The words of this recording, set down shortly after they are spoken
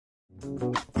Hey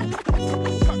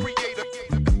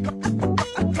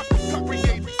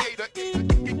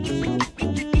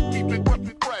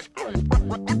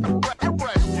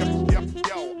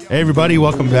everybody,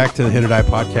 welcome back to the HIT.OR.DIE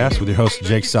podcast with your hosts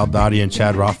Jake Saldati and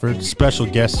Chad Rothford. Special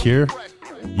guest here.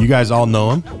 You guys all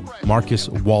know him, Marcus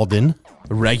Walden.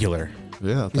 A regular.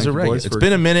 Yeah, he's a regular. It's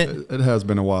been a minute. It has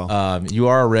been a while. You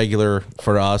are a regular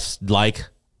for us, like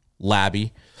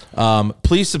Labby.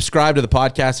 Please subscribe to the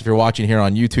podcast if you're watching here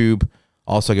on YouTube.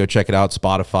 Also, go check it out,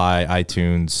 Spotify,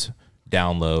 iTunes,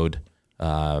 download,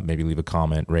 maybe leave a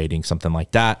comment, rating, something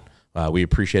like that. We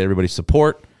appreciate everybody's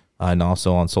support. And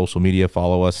also on social media,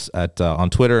 follow us at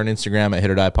on Twitter and Instagram at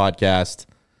HIT.OR.DIE podcast.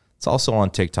 It's also on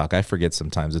TikTok. I forget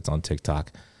sometimes it's on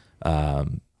TikTok.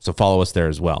 So follow us there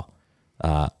as well.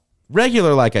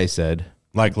 Regular, like I said.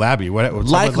 Like Labby. What's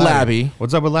like up with Labby? Labby.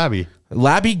 What's up with Labby?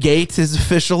 Labby Gate is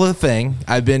official a thing.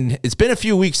 It's been a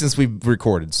few weeks since we've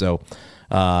recorded, so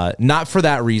not for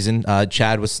that reason.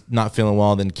 Chad was not feeling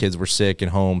well, then kids were sick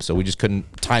and home, so we just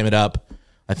couldn't time it up.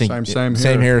 I think same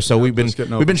here. So yeah, we've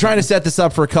been trying to set this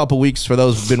up for a couple weeks. For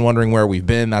those who've been wondering where we've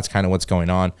been, that's kind of what's going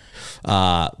on.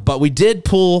 But we did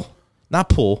not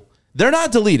pull. They're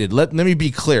not deleted. Let me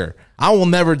be clear. I will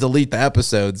never delete the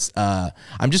episodes.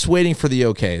 I'm just waiting for the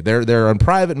okay. They're on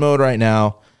private mode right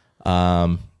now.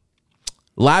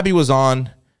 Labby was on,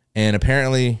 and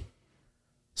apparently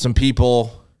some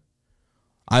people,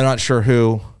 I'm not sure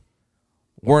who,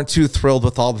 weren't too thrilled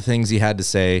with all the things he had to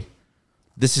say.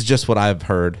 This is just what I've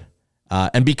heard.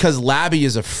 And because Labby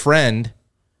is a friend,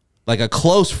 like a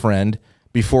close friend,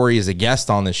 before he is a guest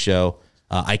on this show,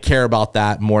 I care about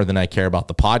that more than I care about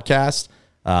the podcast.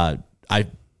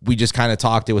 We just kind of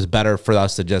talked. It was better for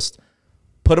us to just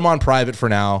put him on private for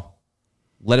now,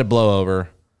 let it blow over,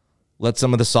 let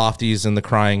some of the softies and the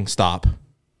crying stop,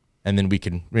 and then we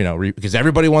can, because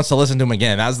everybody wants to listen to him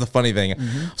again. That's the funny thing.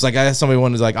 It's like I had somebody who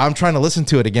was like, I'm trying to listen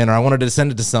to it again, or I wanted to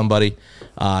send it to somebody.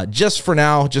 Just for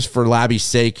now, just for Labby's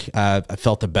sake, I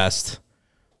felt the best.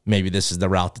 Maybe this is the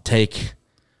route to take.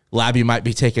 Labby might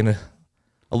be taking a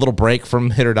little break from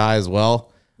HIT.OR.DIE as well.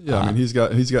 Yeah, I mean he's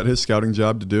got his scouting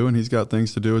job to do, and he's got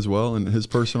things to do as well, and his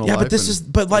personal life.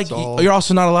 Yeah, but you're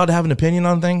also not allowed to have an opinion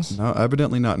on things. No,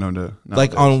 evidently not. No,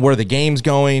 like on where the game's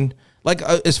going. Like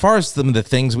as far as some of the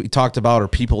things we talked about or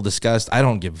people discussed, I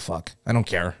don't give a fuck. I don't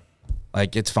care.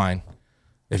 Like it's fine.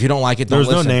 If you don't like it, don't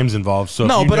listen. There's no names involved. So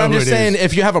no, but I'm just saying,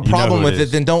 if you have a problem with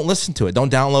it, then don't listen to it.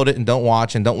 Don't download it and don't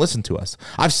watch and don't listen to us.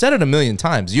 I've said it a million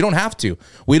times. You don't have to.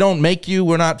 We don't make you.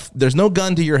 We're not. There's no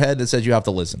gun to your head that says you have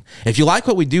to listen. If you like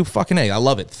what we do, fucking A, I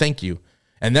love it. Thank you.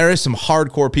 And there is some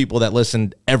hardcore people that listen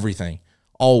to everything,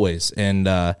 always, and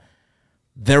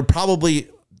they're probably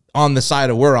on the side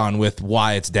of we're on with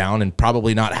why it's down and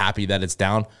probably not happy that it's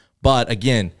down. But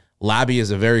again, Labby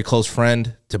is a very close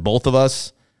friend to both of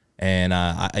us. And,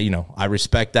 I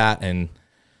respect that. And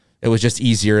it was just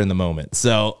easier in the moment.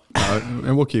 So,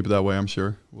 and we'll keep it that way. I'm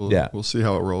sure. We'll see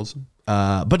how it rolls.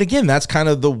 But again, that's kind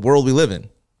of the world we live in.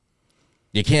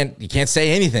 You can't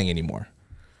say anything anymore.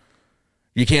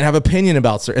 You can't have opinion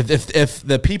about if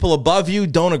the people above you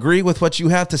don't agree with what you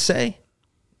have to say,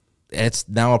 it's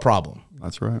now a problem.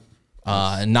 That's right.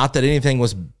 Not that anything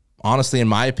was honestly, in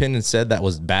my opinion, said that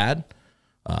was bad.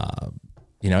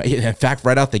 In fact,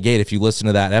 right out the gate, if you listen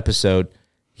to that episode,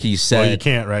 he said, well, you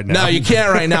can't right now. No, you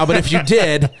can't right now. But if you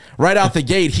did, right out the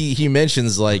gate, he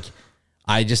mentions like,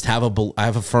 I just have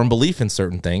a firm belief in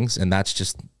certain things, and that's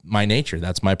just my nature.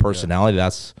 That's my personality. Yeah.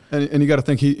 And you got to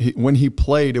think he when he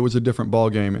played, it was a different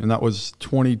ball game, and that was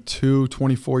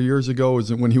 24 years ago.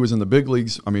 Was when he was in the big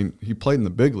leagues. I mean, he played in the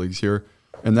big leagues here,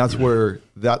 and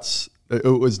it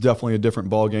was definitely a different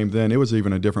ball game then. It was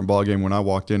even a different ball game when I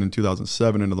walked in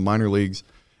 2007 into the minor leagues,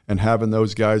 and having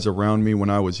those guys around me when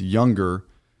I was younger,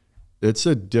 it's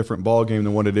a different ball game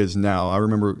than what it is now. I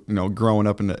remember, growing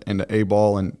up in the A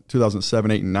ball in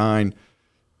 2007, 8, and 9.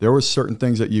 There were certain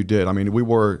things that you did. I mean,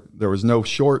 there was no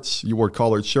shorts. You wore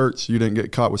collared shirts. You didn't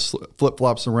get caught with flip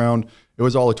flops around. It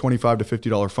was all a $25 to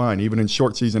 $50 fine, even in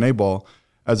short season A ball.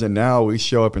 As in now, we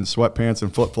show up in sweatpants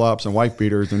and flip flops and wife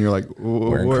beaters, and you're like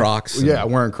wearing Crocs. Yeah,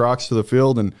 wearing Crocs to the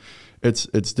field, and it's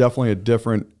definitely a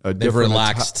different. They've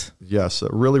relaxed. Yes,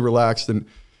 really relaxed, and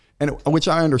which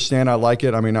I understand. I like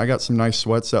it. I mean, I got some nice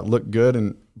sweats that look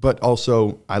good, but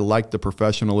also I like the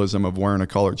professionalism of wearing a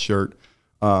collared shirt.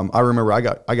 I remember I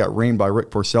got reamed by Rick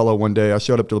Porcello one day. I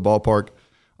showed up to the ballpark.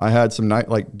 I had some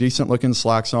decent looking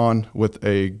slacks on with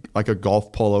a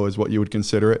golf polo is what you would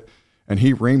consider it. And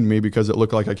he reamed me because it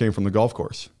looked like I came from the golf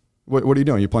course. What are you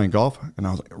doing? You playing golf? And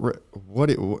I was like, what?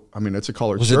 I mean, it's a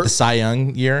collared shirt. Was it the Cy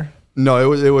Young year?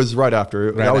 No, it was right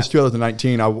after. That was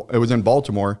 2019. It was in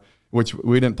Baltimore, which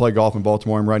we didn't play golf in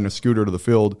Baltimore. I'm riding a scooter to the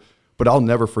field, but I'll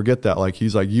never forget that. Like,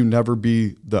 he's like, you never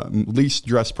be the least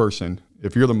dressed person.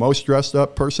 If you're the most dressed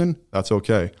up person, that's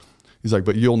okay. He's like,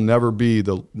 but you'll never be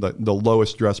the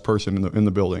lowest dressed person in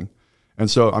the building. And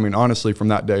so, I mean, honestly, from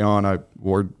that day on, I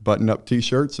wore button-up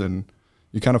T-shirts, and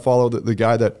you kind of follow the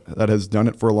guy that has done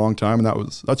it for a long time.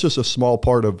 And that's just a small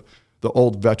part of the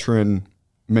old veteran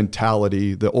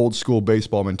mentality, the old school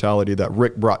baseball mentality that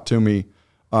Rick brought to me.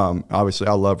 Obviously,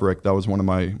 I love Rick. That was one of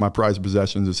my prized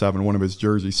possessions, is having one of his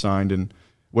jerseys signed and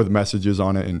with messages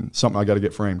on it, and something I got to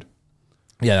get framed.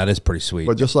 Yeah, that is pretty sweet.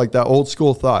 But just like that old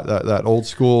school thought, that old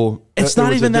school. It's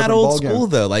not even that old school,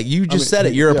 though. Like, you just said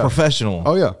it. You're a professional.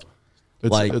 Oh, yeah.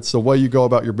 It's the way you go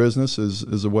about your business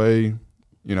is a way,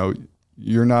 you know,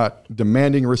 you're not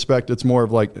demanding respect. It's more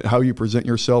of like how you present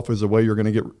yourself is the way you're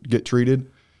going to get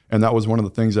treated. And that was one of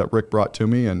the things that Rick brought to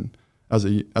me. And as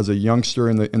a youngster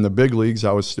in the big leagues,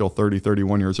 I was still 30,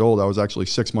 31 years old. I was actually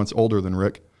 6 months older than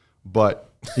Rick,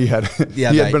 but he had he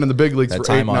had been in the big leagues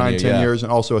for 8, 9, 10 years,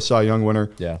 and also a Cy Young winner.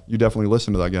 Yeah, you definitely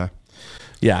listen to that guy.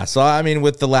 Yeah. So I mean,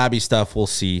 with the Labby stuff, we'll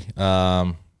see.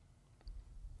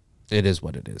 It is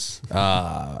what it is.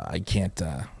 I can't,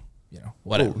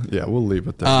 whatever. We'll leave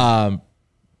it there.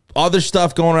 Other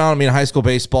stuff going around. I mean, high school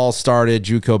baseball started.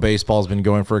 JUCO baseball's been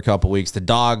going for a couple weeks. The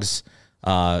Dogs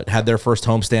had their first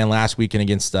homestand last weekend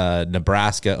against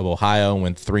Nebraska of Ohio,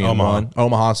 went 3-1.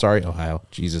 Omaha, sorry, Ohio.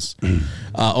 Jesus.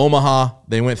 Omaha,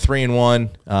 they went 3-1.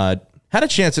 Had a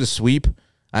chance at a sweep.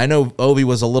 I know Ovi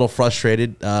was a little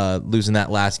frustrated losing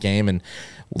that last game, and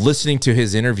listening to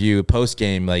his interview post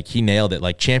game, like, he nailed it.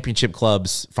 Like, championship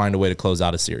clubs find a way to close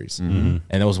out a series, and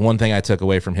there was one thing I took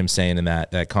away from him saying in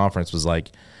that conference was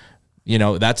like, you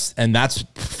know, that's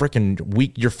freaking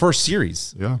week, your first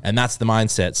series, and that's the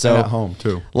mindset. So and at home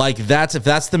too, like, if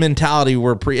that's the mentality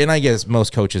and I guess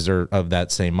most coaches are of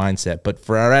that same mindset. But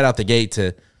for right out the gate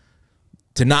to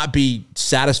not be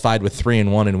satisfied with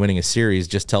 3-1 and winning a series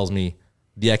just tells me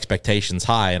the expectation's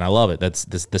high, and I love it. That's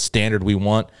the standard we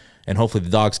want. And hopefully the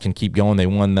Dogs can keep going. They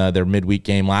won their midweek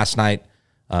game last night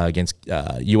against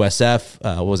USF.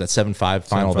 What was that, 7-5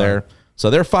 final there? So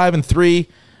they're 5-3.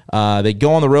 They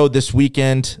go on the road this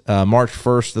weekend, March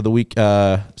 1st of the week.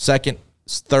 2nd,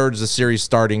 3rd is the series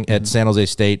starting at San Jose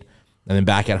State, and then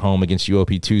back at home against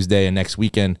UOP Tuesday. And next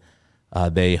weekend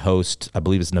they host, I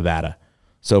believe it's Nevada.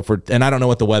 So and I don't know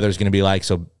what the weather is going to be like.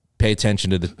 So pay attention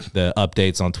to the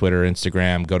updates on Twitter,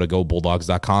 Instagram. Go to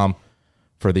GoBulldogs.com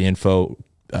for the info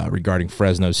regarding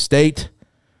Fresno State.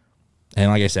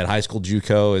 And like I said, high school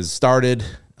JUCO has started.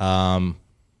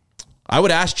 I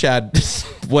would ask Chad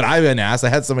what I've been asked. I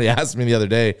had somebody ask me the other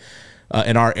day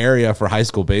in our area for high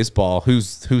school baseball,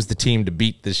 who's the team to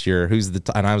beat this year?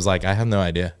 And I was like, I have no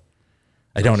idea.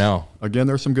 I don't know. Again,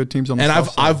 there's some good teams on the and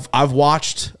south side. I've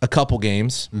watched a couple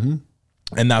games,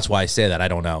 and that's why I say that. I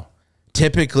don't know.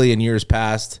 Typically in years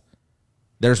past,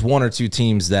 there's one or two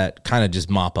teams that kind of just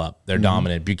mop up. They're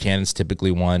dominant. Buchanan's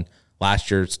typically won.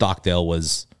 Last year, Stockdale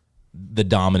was the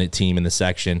dominant team in the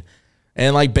section.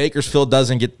 And like Bakersfield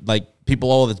doesn't get, like,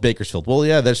 people, oh, that's Bakersfield. Well,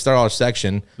 yeah, that's our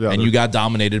section, and you got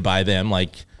dominated by them.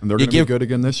 Like, and they're going to be good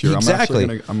again this year.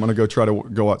 Exactly. I'm going to go try to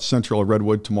go out Central or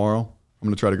Redwood tomorrow. I'm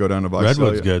going to try to go down to Visalia.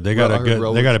 Redwood's good. They got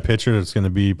they got a pitcher that's going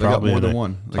to be probably more in than the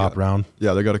one top round.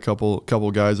 Yeah, they got a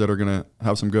couple guys that are going to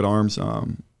have some good arms.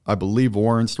 I believe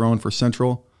Warren's throwing for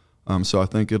Central, so I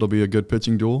think it'll be a good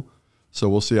pitching duel. So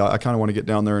we'll see. I kind of want to get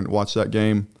down there and watch that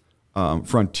game.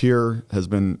 Frontier has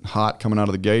been hot coming out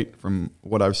of the gate from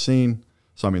what I've seen.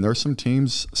 So, I mean, there's some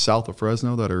teams south of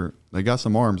Fresno they got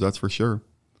some arms, that's for sure.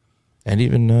 And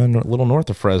even a little north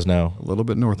of Fresno. A little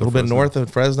bit north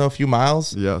of Fresno, a few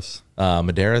miles. Yes.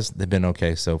 Madera's, they've been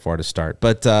okay so far to start.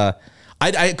 But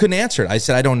I couldn't answer it. I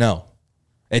said, I don't know.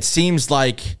 It seems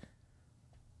like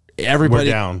everybody.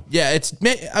 We're down. Yeah, that's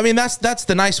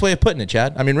the nice way of putting it,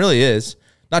 Chad. I mean, really is.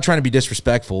 Not trying to be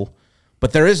disrespectful,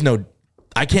 but there is no,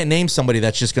 I can't name somebody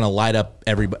that's just going to light up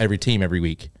every team every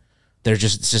week.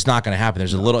 It's just not going to happen.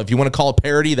 There's a little, if you want to call it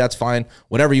parity, that's fine.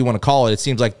 Whatever you want to call it, it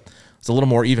seems like it's a little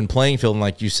more even playing field. And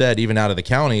like you said, even out of the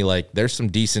county, like, there's some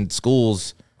decent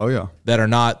schools. Oh yeah, that are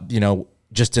not,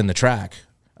 just in the track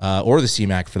or the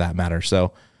CMAC for that matter.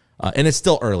 So, and it's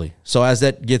still early. So as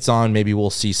that gets on, maybe we'll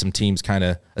see some teams kind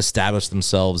of establish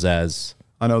themselves as.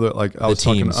 I know that, like, I was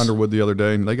talking to Underwood the other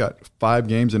day, and they got 5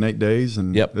 games in 8 days,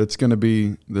 and it's gonna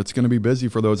be busy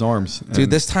for those arms. Dude,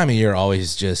 this time of year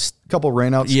always just a couple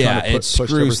rainouts. Yeah, it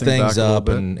screws things up,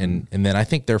 and then I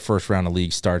think their first round of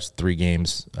league starts 3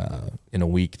 games in a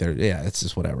week. It's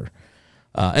just whatever.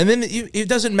 And then it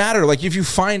doesn't matter. Like, if you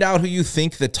find out who you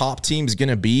think the top team is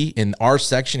gonna be in our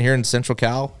section here in Central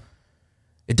Cal,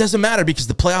 It doesn't matter because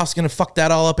the playoffs going to fuck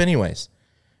that all up anyways.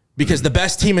 Because the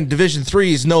best team in Division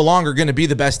 3 is no longer going to be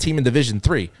the best team in Division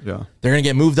 3. Yeah. They're going to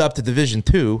get moved up to Division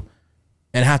 2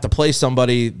 and have to play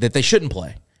somebody that they shouldn't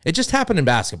play. It just happened in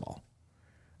basketball.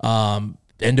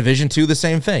 In Division 2, the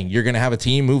same thing. You're going to have a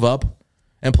team move up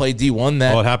and play D1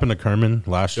 that... Well, it happened to Kerman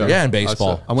last year. Yeah, in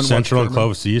baseball. Central and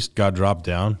Clovis East got dropped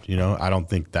down. You know, I don't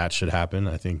think that should happen.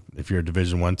 I think if you're a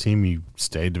Division I team, you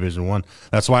stay Division I.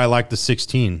 That's why I like the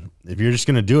 16. If you're just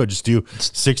going to do it, just do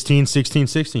 16, 16,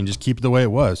 16. Just keep it the way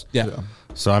it was. Yeah.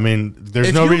 So, I mean,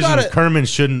 there's no reason Kerman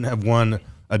shouldn't have won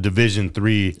a Division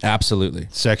III absolutely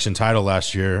section title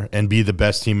last year and be the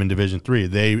best team in Division III.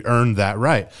 They earned that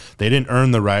right. They didn't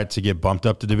earn the right to get bumped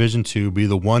up to Division II, be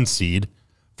the 1 seed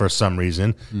for some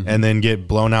reason, and then get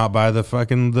blown out by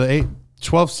the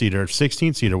 12 seed or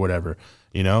 16 seed or whatever,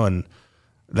 you know, and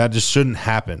that just shouldn't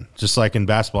happen. Just like in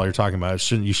basketball you're talking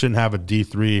about, you shouldn't have a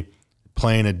D3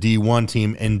 playing a D1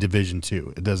 team in Division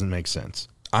II. It doesn't make sense.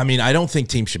 I mean, I don't think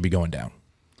teams should be going down.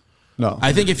 No.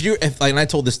 I think and I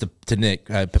told this to Nick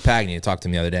Papagni, to talk to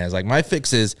him the other day. I was like, my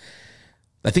fix is,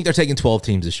 I think they're taking 12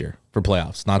 teams this year for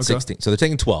playoffs, not 16. So they're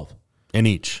taking 12. In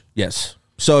each. Yes.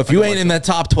 So if you ain't in that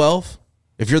top 12,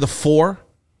 if you're the 4,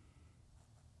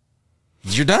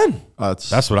 you're done.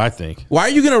 That's what I think. Why are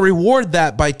you going to reward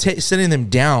that by sending them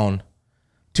down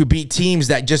to beat teams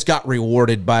that just got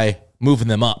rewarded by moving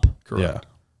them up? Correct. Yeah.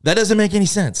 That doesn't make any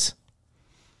sense.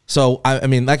 So, I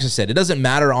mean, like I said, it doesn't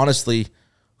matter, honestly,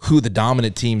 who the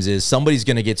dominant teams is. Somebody's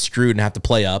going to get screwed and have to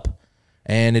play up,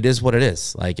 and it is what it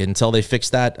is. Like, until they fix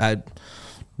that,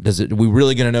 we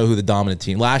really going to know who the dominant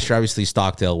team? Last year, obviously,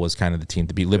 Stockdale was kind of the team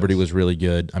to beat. Liberty was really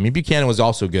good. I mean, Buchanan was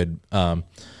also good.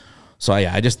 So,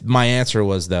 yeah, my answer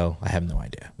was, though, I have no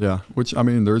idea. Yeah, which, I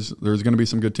mean, there's going to be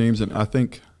some good teams, and I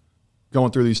think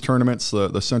going through these tournaments,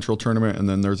 the Central tournament, and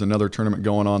then there's another tournament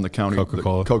going on, the county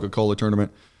Coca-Cola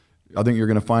tournament, I think you're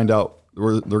going to find out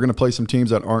they're going to play some teams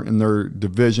that aren't in their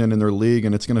division, in their league,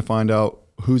 and it's going to find out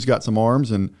who's got some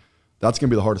arms, and that's going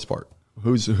to be the hardest part.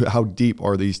 How deep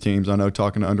are these teams? I know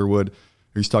talking to Underwood,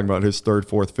 he's talking about his 3rd,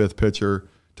 4th, 5th pitcher.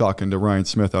 Talking to Ryan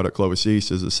Smith out at Clovis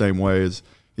East is the same way. As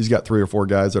he's got 3 or 4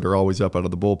 guys that are always up out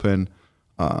of the bullpen,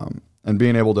 and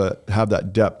being able to have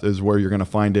that depth is where you're going to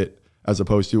find it, as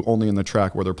opposed to only in the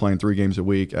track where they're playing 3 games a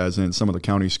week, as in some of the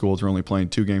county schools are only playing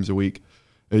 2 games a week.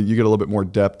 You get a little bit more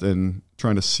depth in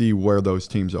trying to see where those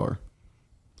teams are.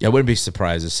 Yeah, I wouldn't be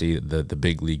surprised to see the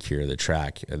big league here, the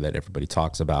track that everybody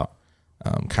talks about,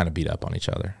 kind of beat up on each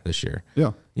other this year.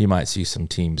 Yeah. You might see some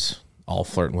teams all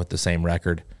flirting with the same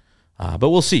record. But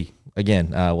we'll see.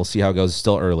 Again, we'll see how it goes. It's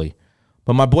still early.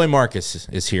 But my boy Marcus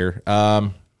is here.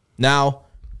 Now,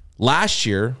 last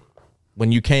year,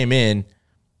 when you came in,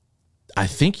 I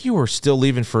think you were still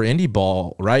leaving for indie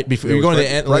ball, right? Before you were going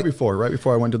to right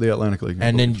before I went to the Atlantic League.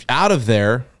 And then out of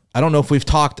there, I don't know if we've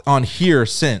talked on here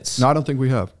since. No, I don't think we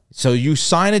have. So you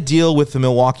sign a deal with the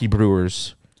Milwaukee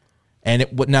Brewers, and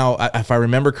now, if I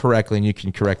remember correctly, and you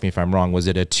can correct me if I'm wrong, was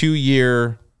it a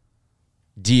 2-year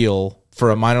deal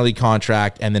for a minor league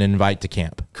contract and then invite to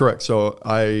camp? Correct. So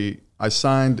I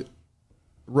signed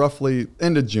roughly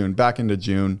back into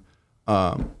June,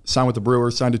 signed with the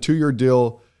Brewers, signed a 2-year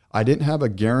deal. I didn't have a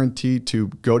guarantee to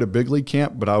go to big league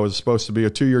camp, but I was supposed to be a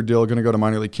 2-year deal, going to go to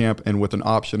minor league camp, and with an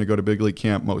option to go to big league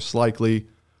camp most likely.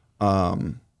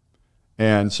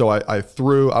 And so I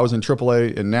was in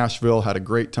AAA in Nashville, had a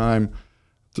great time.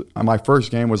 My first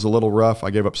game was a little rough. I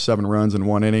gave up 7 runs in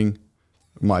 1 inning.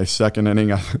 My second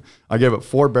inning, I gave up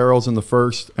 4 barrels in the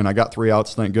first, and I got 3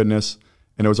 outs, thank goodness.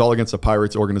 And it was all against the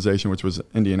Pirates organization, which was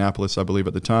Indianapolis, I believe,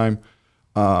 at the time.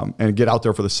 And get out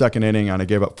there for the second inning, and I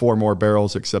gave up 4 more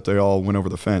barrels, except they all went over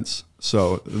the fence.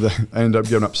 So I ended up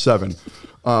giving up 7.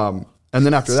 And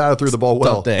then after that, I threw the ball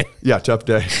well. Tough day. Yeah, tough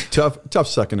day. Tough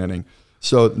second inning.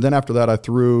 So then after that, I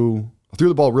threw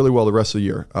the ball really well the rest of the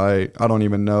year. I don't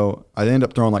even know. I ended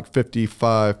up throwing like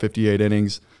 55, 58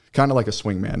 innings, kind of like a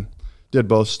swingman. Did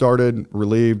both. Started,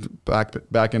 relieved,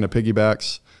 back into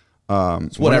piggybacks.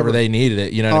 It's whatever they needed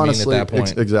it, you know what honestly, I mean, at that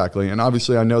point. Exactly. And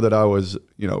obviously I know that I was,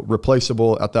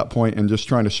 replaceable at that point, and just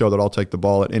trying to show that I'll take the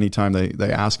ball at any time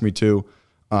they ask me to.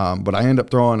 But I ended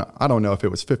up throwing, I don't know if it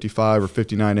was 55 or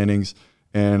 59 innings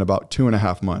in about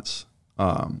 2.5 months.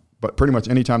 But pretty much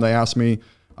any time they asked me,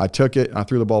 I took it. I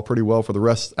threw the ball pretty well for the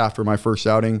rest after my first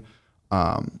outing.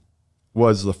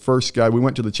 Was the first guy. We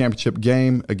went to the championship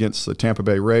game against the Tampa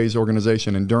Bay Rays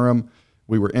organization in Durham.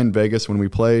 We were in Vegas when we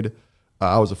played.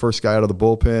 I was the first guy out of the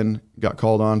bullpen, got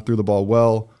called on, threw the ball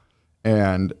well.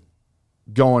 And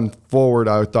going forward,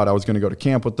 I thought I was going to go to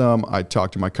camp with them. I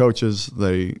talked to my coaches.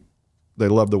 They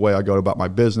love the way I go about my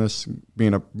business,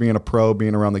 being a pro,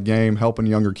 being around the game, helping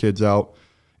younger kids out.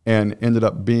 and ended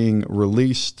up being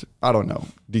released, I don't know,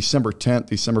 December 10th,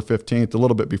 December 15th, a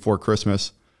little bit before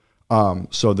Christmas.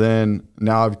 So then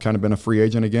now I've kind of been a free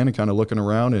agent again and kind of looking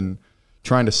around and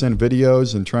trying to send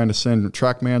videos and trying to send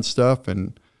TrackMan stuff.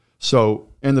 And so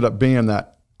ended up being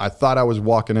that I thought I was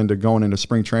going into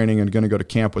spring training and going to go to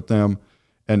camp with them.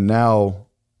 And now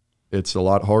it's a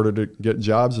lot harder to get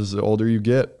jobs as the older you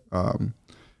get.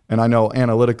 And I know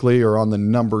analytically or on the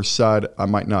numbers side, I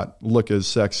might not look as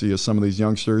sexy as some of these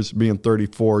youngsters being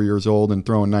 34 years old and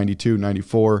throwing 92,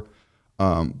 94.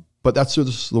 But that's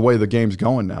just the way the game's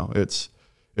going now. It's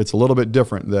a little bit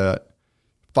different that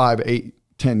 5, 8,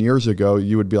 10 years ago,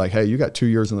 you would be like, hey, you got 2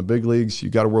 years in the big leagues. You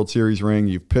got a World Series ring.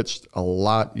 You've pitched a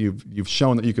lot. You've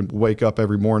shown that you can wake up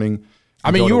every morning.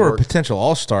 I mean, you were a potential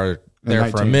all-star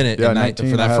there for a minute for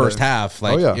that first half.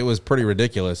 Like, it was pretty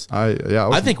ridiculous.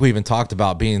 I think we even talked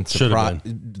about being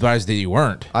surprised that you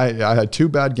weren't. I had 2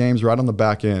 bad games right on the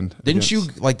back end. Didn't you,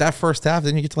 like that first half,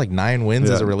 didn't you get to like 9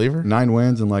 wins as a reliever? 9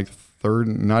 wins and like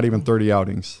not even 30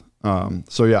 outings.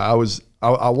 So yeah,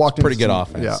 I walked in. Pretty good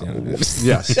offense. Yeah.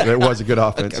 Yes, it was a good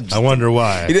offense. I wonder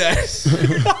why. Yes.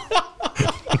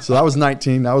 So that was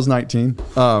 19.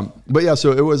 But yeah,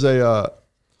 so it was a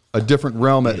different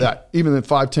realm at that. Even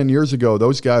 5, 10 years ago,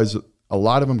 those guys, a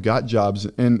lot of them got jobs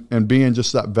and being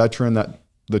just that veteran that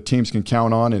the teams can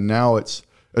count on. And now it's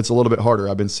a little bit harder.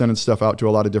 I've been sending stuff out to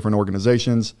a lot of different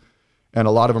organizations, and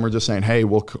a lot of them are just saying, hey,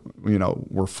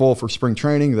 we're full for spring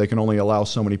training. They can only allow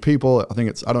so many people.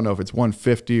 I don't know if it's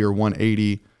 150 or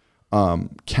 180,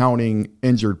 counting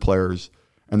injured players.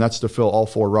 And that's to fill all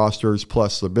 4 rosters,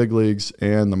 plus the big leagues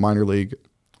and the minor league,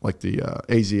 like the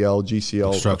AZL,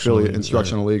 GCL, affiliate,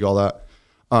 instructional league, all that.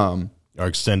 Our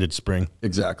extended spring.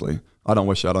 Exactly. I don't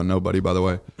wish that on nobody, by the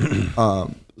way.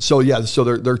 So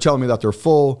they're telling me that they're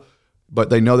full, but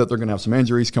they know that they're going to have some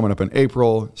injuries coming up in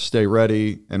April. Stay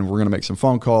ready, and we're going to make some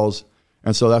phone calls.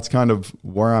 And so that's kind of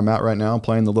where I'm at right now,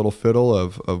 playing the little fiddle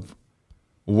of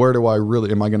where do I really,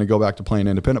 am I going to go back to playing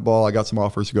independent ball? I got some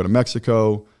offers to go to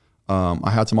Mexico.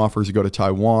 I had some offers to go to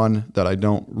Taiwan that I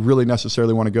don't really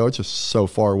necessarily want to go. It's just so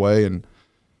far away. And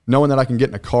knowing that I can get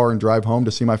in a car and drive home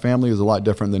to see my family is a lot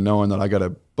different than knowing that I got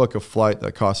to book a flight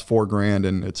that costs $4,000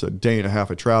 and it's a day and a half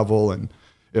of travel. And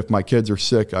if my kids are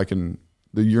sick,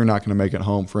 you're not going to make it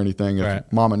home for anything if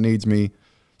mama needs me.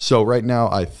 So right now,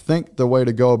 I think the way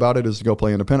to go about it is to go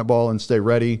play independent ball and stay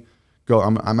ready.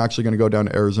 I'm actually going to go down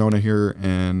to Arizona here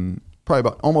in probably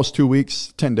about almost 2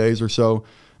 weeks, 10 days or so,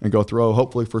 and go throw,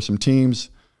 hopefully for some teams.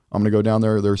 I'm going to go down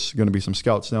there. There's going to be some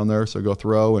scouts down there, so go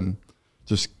throw and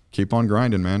just keep on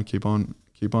grinding, man. Keep on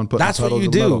putting. That's what you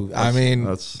do. I mean,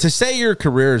 to say your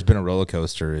career has been a roller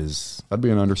coaster that'd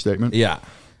be an understatement. Yeah.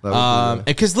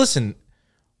 Because listen,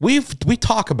 we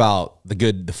talk about the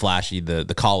good, the flashy,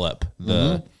 the call up,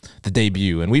 the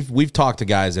debut, and we've talked to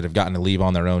guys that have gotten to leave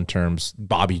on their own terms.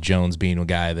 Bobby Jones being a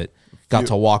guy that got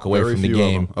to walk away from the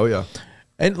game. Oh yeah.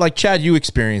 And like Chad, you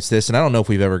experienced this, and I don't know if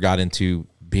we've ever got into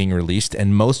being released,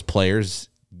 and most players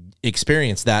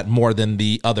experience that more than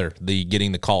the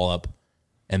getting the call up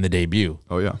and the debut.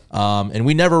 Oh yeah. And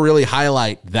we never really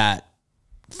highlight that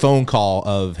phone call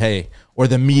of, hey, or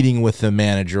the meeting with the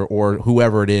manager or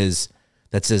whoever it is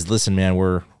that says, listen, man,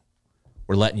 we're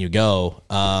letting you go.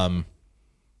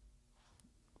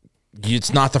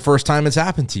 It's not the first time it's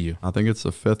happened to you. I think it's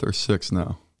the 5th or 6th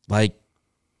now. Like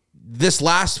this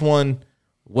last one,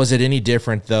 was it any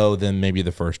different though than maybe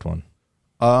the first one?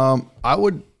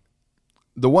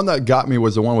 The one that got me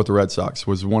was the one with the Red Sox,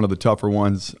 was one of the tougher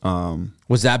ones.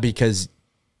 Was that because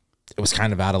it was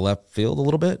kind of out of left field a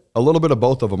little bit? A little bit of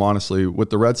both of them, honestly. With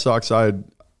the Red Sox,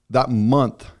 that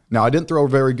month, now I didn't throw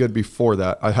very good before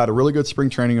that. I had a really good spring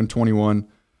training in 21.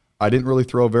 I didn't really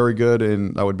throw very good,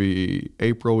 and that would be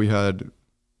April. We had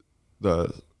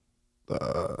the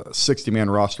 60-man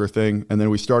roster thing, and then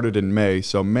we started in May.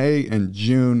 So May and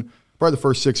June, probably the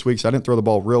first 6 weeks, I didn't throw the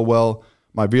ball real well.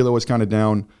 My velo was kind of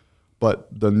down.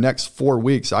 But the next 4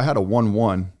 weeks, I had a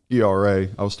 1.1 ERA.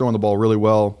 I was throwing the ball really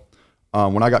well.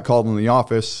 When I got called in the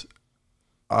office,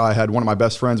 I had one of my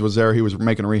best friends was there. He was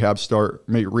making a rehab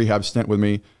stint with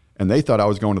me, and they thought I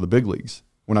was going to the big leagues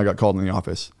when I got called in the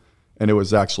office. And it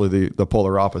was actually the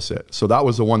polar opposite. So that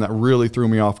was the one that really threw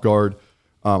me off guard.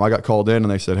 I got called in,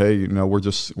 and they said, hey, we're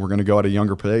going to go at a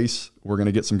younger pace. We're going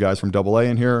to get some guys from AA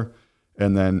in here.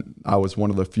 And then I was one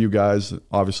of the few guys,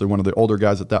 obviously one of the older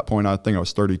guys at that point. I think I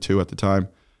was 32 at the time.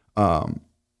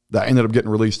 That ended up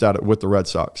getting released with the Red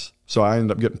Sox. So I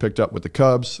ended up getting picked up with the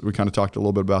Cubs. We kind of talked a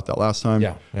little bit about that last time.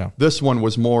 Yeah. This one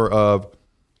was more of,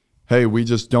 hey, we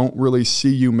just don't really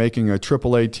see you making a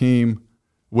AAA team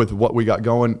with what we got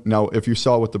going. Now, if you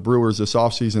saw with the Brewers this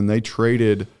offseason, they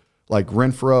traded like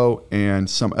Renfro and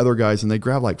some other guys, and they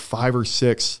grab like 5 or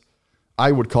 6,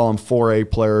 I would call them 4A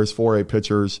players, 4A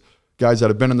pitchers, guys that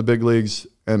have been in the big leagues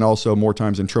and also more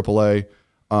times in AAA.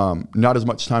 Not as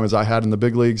much time as I had in the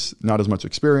big leagues, not as much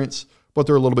experience, but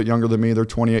they're a little bit younger than me. They're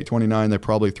 28, 29. They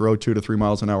probably throw 2 to 3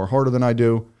 miles an hour harder than I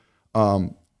do.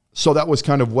 So that was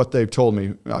kind of what they've told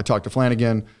me. I talked to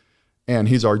Flanagan, and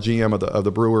he's our GM of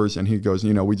the Brewers, and he goes,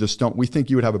 we think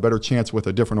you would have a better chance with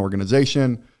a different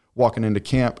organization walking into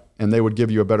camp, and they would give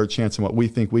you a better chance than what we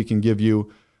think we can give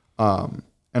you.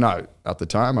 And at the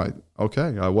time, I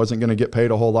wasn't going to get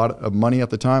paid a whole lot of money at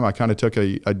the time. I kind of took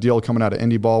a deal coming out of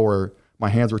indie ball where my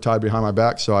hands were tied behind my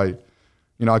back. So I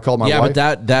called my wife.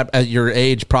 Yeah, but that at your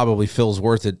age probably feels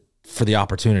worth it for the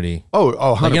opportunity. Oh,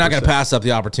 100%. Like you're not going to pass up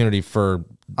the opportunity for.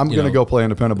 I'm going to go play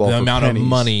independent ball the for amount of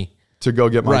money to go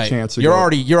get my chance. You're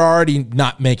already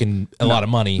not making a lot of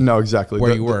money. No, exactly.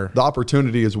 Where you were. The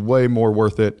opportunity is way more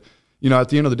worth it. At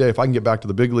the end of the day, if I can get back to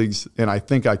the big leagues, and I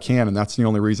think I can, and that's the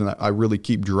only reason that I really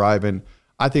keep driving,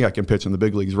 I think I can pitch in the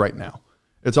big leagues right now.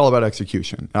 It's all about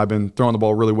execution. I've been throwing the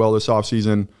ball really well this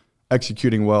offseason,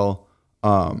 executing well,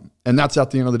 and that's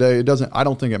at the end of the day. I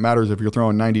don't think it matters if you're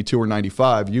throwing 92 or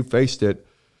 95. You faced it.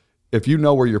 If you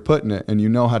know where you're putting it and you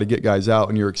know how to get guys out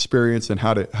and you're experienced and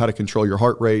how to control your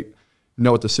heart rate,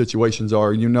 know what the situations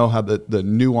are, you know how the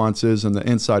nuances and the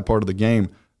inside part of the game,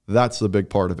 that's the big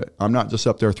part of it. I'm not just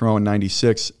up there throwing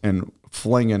 96 and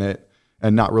flinging it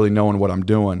and not really knowing what I'm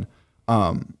doing.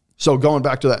 So going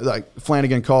back to that, like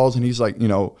Flanagan calls and he's like,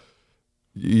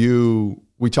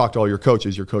 we talked to all your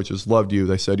coaches. Your coaches loved you.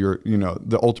 They said you're,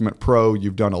 the ultimate pro.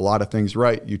 You've done a lot of things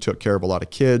right. You took care of a lot of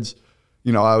kids.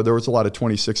 There was a lot of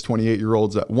 26,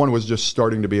 28-year-olds. One was just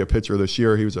starting to be a pitcher this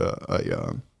year. He was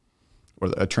a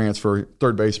transfer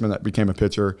third baseman that became a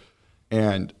pitcher.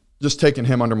 And just taking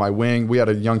him under my wing. We had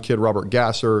a young kid, Robert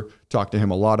Gasser, talked to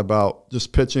him a lot about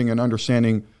just pitching and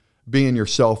understanding being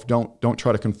yourself. Don't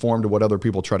try to conform to what other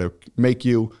people try to make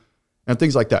you and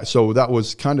things like that. So that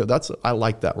was I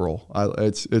like that role.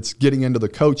 It's getting into the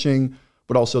coaching,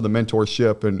 but also the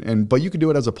mentorship but you could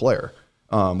do it as a player.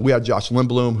 We had Josh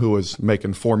Lindblom, who was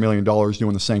making $4 million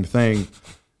doing the same thing.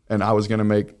 And I was going to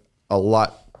make a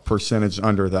lot percentage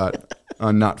under that,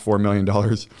 not $4 million.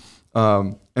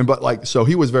 So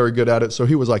he was very good at it. So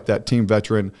he was like that team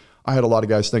veteran. I had a lot of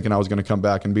guys thinking I was going to come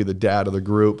back and be the dad of the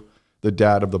group, the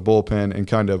dad of the bullpen, and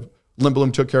kind of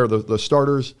Lindblom took care of the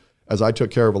starters as I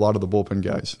took care of a lot of the bullpen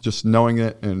guys, just knowing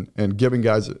it and giving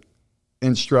guys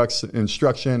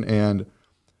instruction and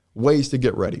ways to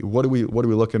get ready. What are we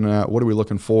looking at? What are we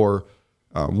looking for?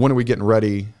 When are we getting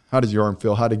ready? How does your arm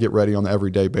feel? How to get ready on the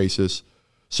everyday basis?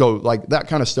 So like that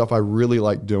kind of stuff I really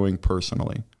like doing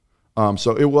personally.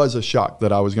 So it was a shock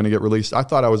that I was going to get released. I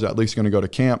thought I was at least going to go to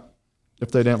camp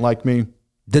if they didn't like me.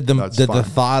 Did the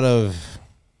thought of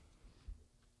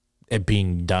it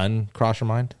being done cross your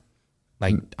mind?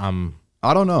 Like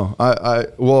I don't know.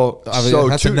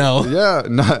 That's a no. Yeah,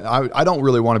 no, I don't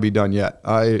really want to be done yet.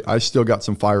 I still got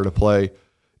some fire to play.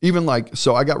 Even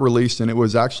so I got released, and it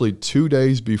was actually 2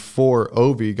 days before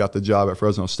Ovi got the job at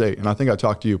Fresno State. And I think I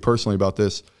talked to you personally about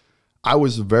this. I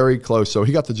was very close. So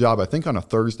he got the job, I think, on a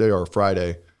Thursday or a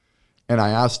Friday. And I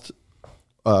asked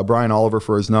Brian Oliver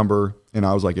for his number, and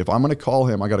I was like, if I'm going to call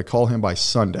him, I got to call him by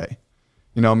Sunday.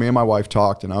 Me and my wife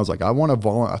talked, and I was like, I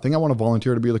think I want to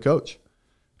volunteer to be the coach.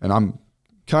 And I'm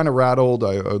kind of rattled,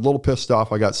 a little pissed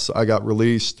off. I got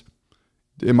released.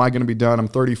 Am I going to be done? I'm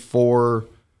 34,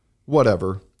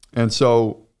 whatever. And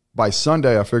so by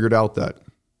Sunday, I figured out that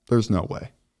there's no way.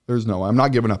 I'm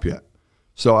not giving up yet.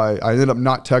 So I ended up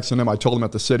not texting him. I told him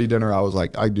at the city dinner, I was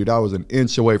like, I was an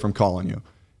inch away from calling you.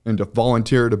 And to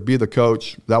volunteer to be the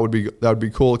coach, that would be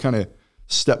cool. Kind of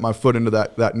step my foot into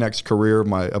that next career of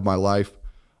my life.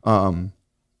 But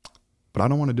I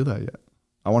don't want to do that yet.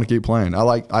 I want to keep playing. I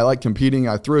like competing.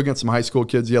 I threw against some high school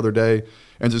kids the other day,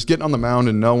 and just getting on the mound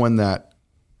and knowing that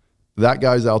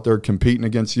guy's out there competing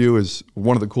against you is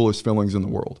one of the coolest feelings in the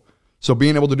world. So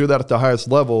being able to do that at the highest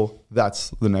level, that's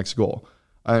the next goal.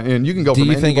 And you can go. Do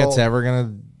you think it's ever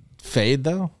gonna fade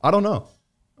though? I don't know.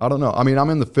 I mean,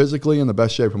 I'm physically in the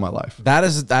best shape of my life. That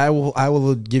is, I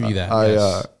will give you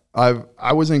that. I've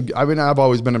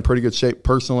always been in pretty good shape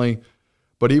personally,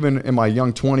 but even in my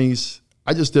young 20s,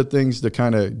 I just did things to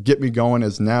kind of get me going.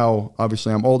 As now,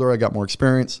 obviously, I'm older. I got more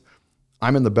experience.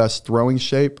 I'm in the best throwing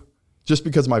shape, just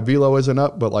because my velo isn't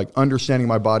up, but like understanding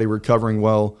my body, recovering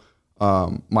well,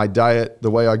 my diet, the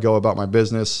way I go about my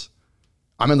business.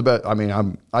 I'm in the best. I mean,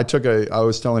 I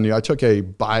was telling you, I took a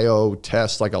bio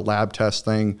test, like a lab test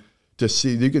thing to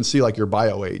see, you can see like your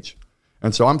bio age.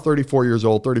 And so I'm 34 years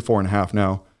old, 34 and a half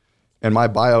now. And my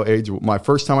bio age, my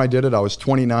first time I did it, I was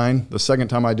 29. The second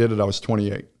time I did it, I was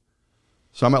 28.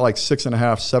 So I'm at like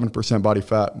 6.5%, 7% body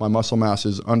fat. My muscle mass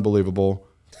is unbelievable.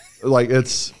 Like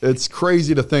it's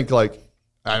crazy to think like,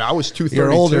 and I was 232.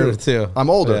 You're older too. I'm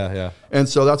older. Yeah, yeah. And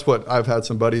so that's what I've had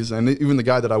some buddies, and even the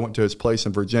guy that I went to his place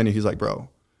in Virginia, he's like, bro,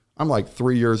 I'm like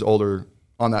 3 years older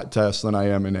on that test than I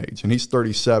am in age. And he's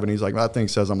 37. He's like, that thing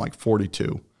says I'm like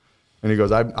 42. And he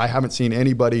goes, I haven't seen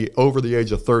anybody over the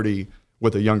age of 30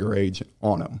 with a younger age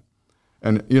on them.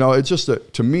 And, you know, it's just,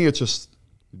 to me, it's just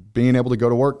being able to go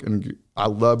to work. And I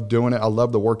love doing it. I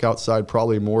love the workout side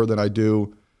probably more than I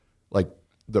do like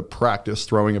the practice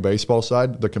throwing a baseball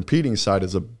side. The competing side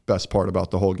is the best part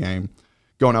about the whole game,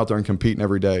 going out there and competing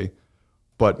every day.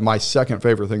 But my second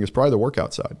favorite thing is probably the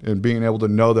workout side and being able to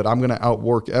know that I'm going to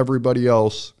outwork everybody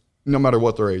else no matter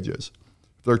what their age is.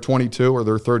 If they're 22 or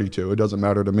they're 32, it doesn't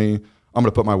matter to me. I'm going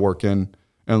to put my work in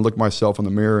and look myself in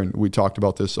the mirror. And we talked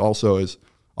about this also is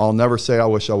I'll never say I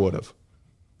wish I would have.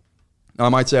 I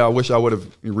might say I wish I would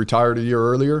have retired a year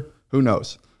earlier. Who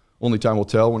knows? Only time will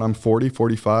tell. When I'm 40,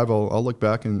 45, I'll look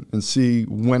back and see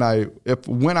when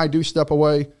I do step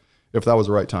away, if that was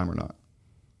the right time or not.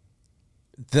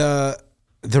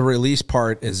 The release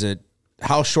part,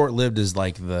 how short-lived is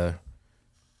like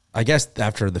I guess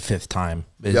after the fifth time,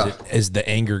 is the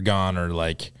anger gone or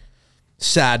like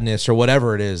sadness or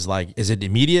whatever it is? Like, is it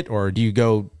immediate or do you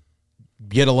go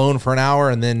get alone for an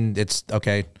hour and then it's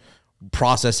okay,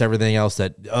 process everything else,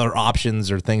 that other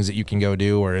options or things that you can go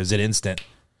do, or is it instant?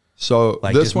 So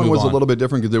like this one was on? a little bit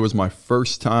different because it was my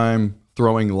first time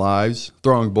throwing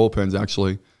bullpens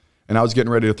actually. And I was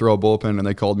getting ready to throw a bullpen and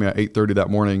they called me at 8:30 that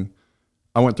morning.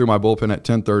 I went through my bullpen at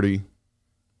 10:30.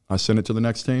 I sent it to the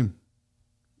next team.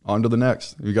 On to the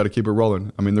next. You got to keep it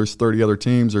rolling. I mean, there's 30 other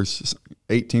teams. There's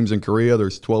 8 teams in Korea.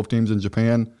 There's 12 teams in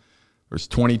Japan. There's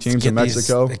 20 teams in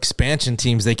Mexico. Expansion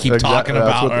teams they keep talking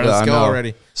about. Let's go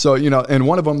already. So, you know, and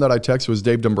one of them that I texted was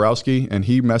Dave Dombrowski, and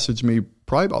he messaged me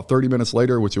probably about 30 minutes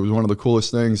later, which was one of the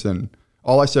coolest things. And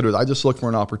all I said was, I just looked for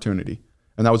an opportunity.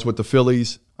 And that was with the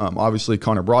Phillies. Obviously,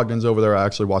 Connor Brogdon's over there. I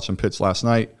actually watched him pitch last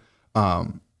night.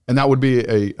 And that would be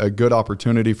a good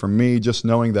opportunity for me, just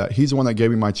knowing that he's the one that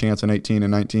gave me my chance in 18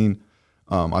 and 19.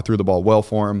 I threw the ball well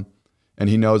for him, and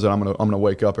he knows that I'm gonna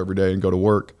wake up every day and go to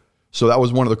work. So that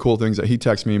was one of the cool things that he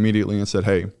texted me immediately and said,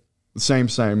 hey, the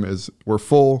same as we're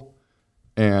full,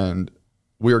 and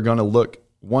we are going to look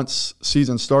once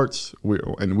season starts,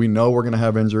 and we know we're going to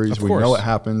have injuries. We know it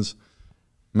happens.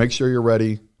 Make sure you're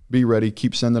ready. Be ready.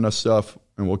 Keep sending us stuff,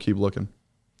 and we'll keep looking.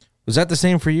 Was that the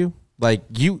same for you? Like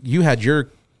you had your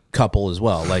couple as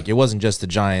well. Like it wasn't just the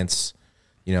Giants,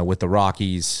 you know, with the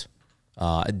Rockies.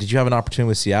 Did you have an opportunity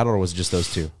with Seattle, or was it just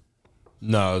those two?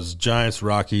 No, it was Giants,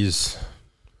 Rockies,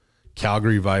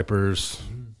 Calgary Vipers,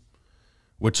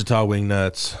 Wichita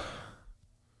Wingnuts.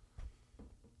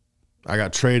 I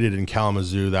got traded in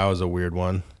Kalamazoo. That was a weird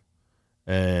one.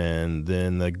 And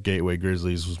then the Gateway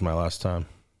Grizzlies was my last time.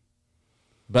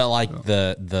 But like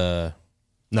the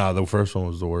first one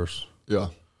was the worst. Yeah.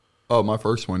 Oh, my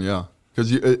first one, yeah.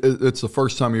 Because it's the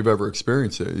first time you've ever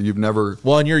experienced it. You've never.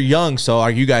 Well, and you're young, so are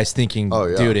you guys thinking,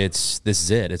 dude, this is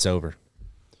it. It's over.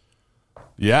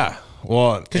 Yeah.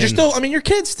 Well, because you're still, I mean, you're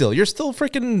kids still. You're still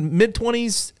freaking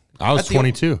mid-20s. I was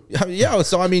 22. Yeah,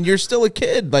 so I mean, you're still a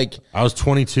kid. Like I was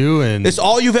 22, and it's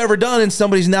all you've ever done, and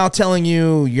somebody's now telling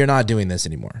you you're not doing this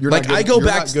anymore. Like I go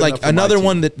back to like another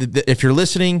one that if you're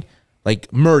listening, like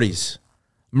Alec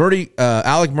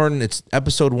Murden. It's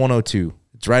episode 102.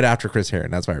 It's right after Chris Herron.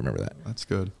 That's why I remember that. That's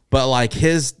good. But like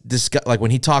like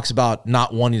when he talks about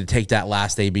not wanting to take that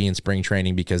last AB in spring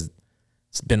training because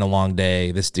it's been a long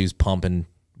day. This dude's pumping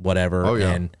whatever. Oh,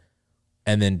 yeah.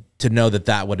 And then to know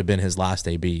that would have been his last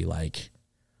AB, like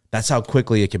that's how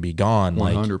quickly it can be gone.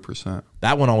 100%. Like,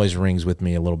 that one always rings with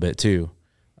me a little bit too.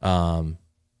 Do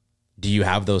you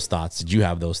have those thoughts? Did you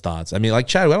have those thoughts? I mean, like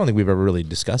Chad, I don't think we've ever really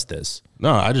discussed this.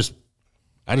 No, I just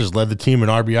led the team in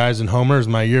RBIs and homers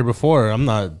my year before. I'm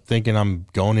not thinking I'm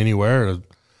going anywhere.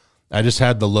 I just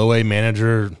had the low A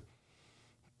manager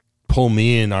pull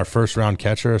me and our first round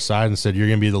catcher aside and said, you're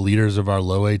going to be the leaders of our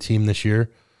low A team this year,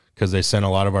 because they sent a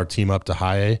lot of our team up to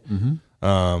high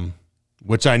A,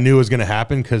 which I knew was going to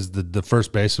happen because the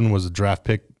first baseman was a draft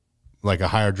pick, like a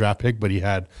higher draft pick, but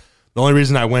the only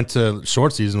reason I went to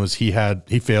short season was he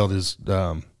failed his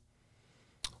the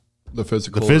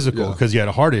physical because he had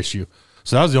a heart issue.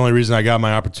 So that was the only reason I got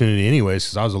my opportunity anyways,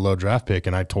 because I was a low draft pick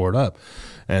and I tore it up.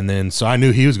 And then so I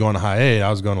knew he was going to high A, I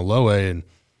was going to low A, and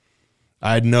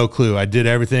I had no clue. I did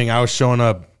everything. I was showing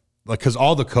up because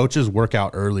all the coaches work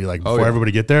out early, like before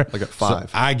everybody get there. Like at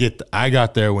 5. So I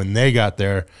got there when they got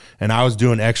there, and I was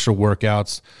doing extra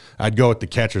workouts. I'd go with the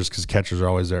catchers because catchers are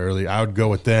always there early. I would go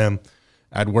with them.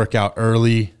 I'd work out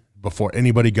early before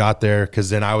anybody got there, because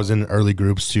then I was in early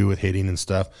groups too with hitting and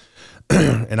stuff.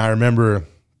 And I remember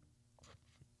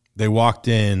they walked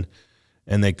in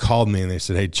and they called me and they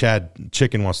said, "Hey, Chad,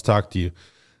 Chicken wants to talk to you."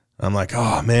 I'm like,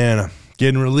 "Oh man, I'm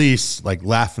getting released," like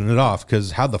laughing it off,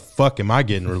 because how the fuck am I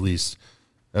getting released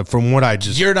from what I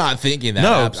just? You're not thinking that.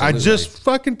 No, absolutely. I just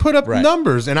fucking put up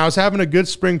numbers, and I was having a good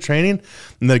spring training,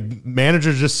 and the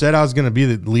manager just said I was going to be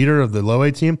the leader of the low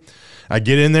A team. I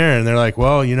get in there and they're like,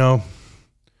 "Well, you know,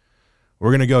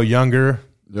 we're going to go younger."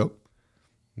 Yep.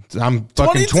 I'm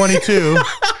fucking 22.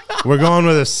 We're going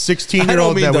with a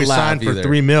 16-year-old that we signed for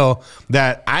 $3 million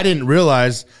that I didn't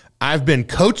realize I've been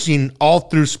coaching all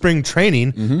through spring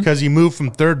training, because he moved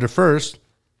from third to first.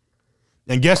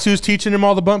 And guess who's teaching him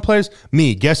all the bunt plays?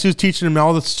 Me. Guess who's teaching him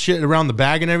all the shit around the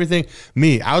bag and everything?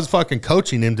 Me. I was fucking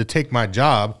coaching him to take my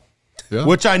job. Yeah.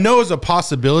 Which I know is a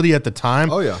possibility at the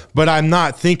time. Oh, yeah. But I'm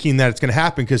not thinking that it's going to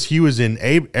happen, because he was in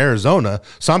Arizona.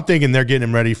 So I'm thinking they're getting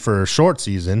him ready for a short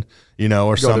season, you know,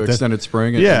 or something. To extended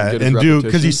spring. And do,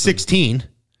 because he's 16,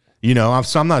 you know.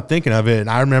 So I'm not thinking of it. And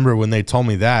I remember when they told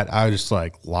me that, I just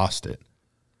like lost it.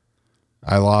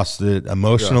 I lost it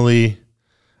emotionally. Yeah.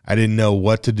 I didn't know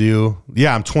what to do.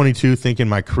 Yeah, I'm 22 thinking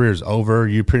my career's over.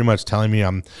 You're pretty much telling me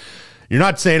you're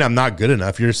not saying I'm not good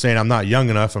enough. You're saying I'm not young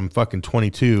enough. I'm fucking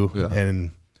 22. Yeah.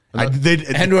 And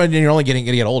you're only getting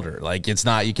to get older. Like, it's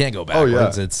not, you can't go backwards.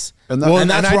 Oh, yeah. It's, and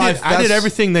I did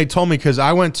everything they told me, because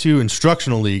I went to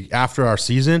instructional league after our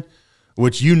season,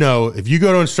 which, you know, if you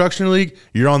go to instructional league,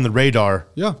 you're on the radar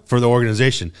for the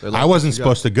organization. I wasn't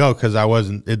supposed to go because I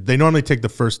wasn't. They normally take the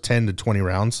first 10 to 20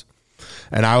 rounds,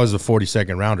 and I was a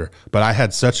 42nd rounder. But I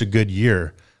had such a good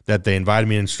year that they invited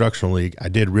me to instructional league. I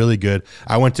did really good.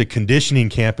 I went to conditioning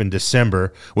camp in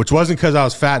December, which wasn't because I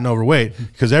was fat and overweight,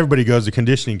 because everybody goes to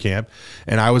conditioning camp.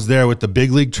 And I was there with the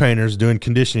big league trainers doing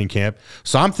conditioning camp.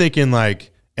 So I'm thinking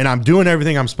like, and I'm doing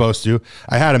everything I'm supposed to.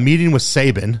 I had a meeting with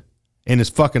Saban in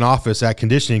his fucking office at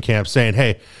conditioning camp saying,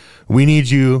 "Hey, we need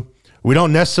you. We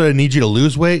don't necessarily need you to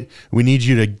lose weight. We need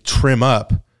you to trim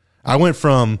up." I went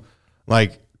from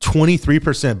like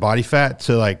 23% body fat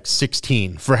to like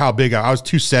 16 for how big I was.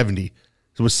 270.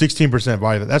 So it was 16%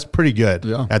 body fat. That's pretty good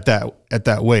at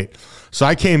that weight. So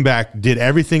I came back, did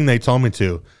everything they told me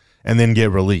to, and then get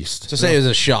released. To say it was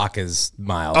a shock is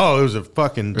mild. Oh, it was a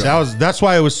fucking that's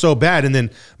why it was so bad. And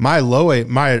then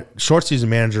my short season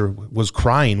manager was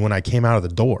crying when I came out of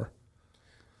the door.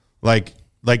 Like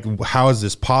how is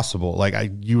this possible? Like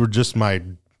you were just my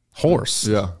horse.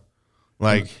 Yeah.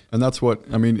 Like, and that's what,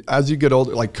 I mean, as you get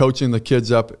older, like coaching the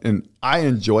kids up, and I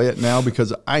enjoy it now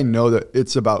because I know that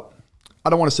it's about,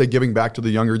 I don't want to say giving back to the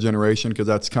younger generation, because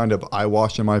that's kind of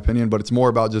eyewash in my opinion, but it's more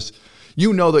about just,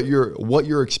 you know, that what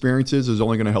your experience is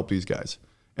only going to help these guys.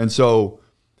 And so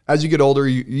as you get older,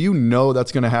 you know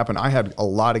that's going to happen. I had a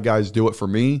lot of guys do it for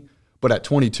me, but at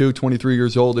 22, 23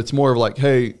 years old, it's more of like,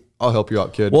 "Hey, I'll help you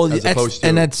out, kid." Well,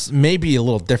 that's maybe a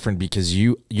little different because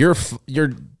you're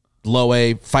low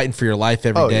A, fighting for your life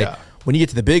every day. Yeah. When you get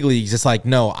to the big leagues, it's like,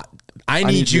 no, I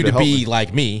need you to be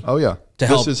like me. Oh yeah, to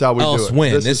help this is how we else do it.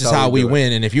 Win. This is how we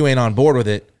win. And if you ain't on board with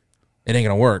it, it ain't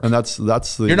gonna work. And that's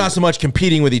the, you're not so much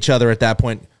competing with each other at that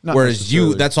point. Whereas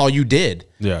that's all you did.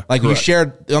 Yeah, like you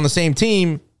shared on the same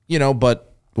team, you know,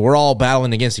 but we're all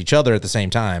battling against each other at the same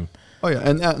time. Oh yeah,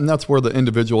 and that's where the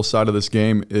individual side of this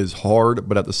game is hard.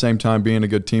 But at the same time, being a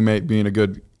good teammate, being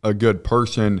a good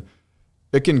person,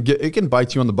 it can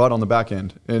bite you on the butt on the back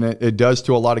end, and it does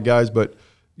to a lot of guys. But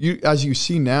as you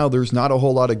see now, there's not a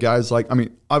whole lot of guys like, I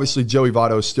mean, obviously Joey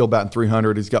Votto is still batting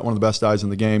 300. He's got one of the best eyes in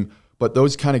the game. But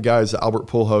those kind of guys, Albert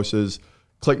Pujols,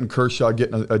 Clayton Kershaw,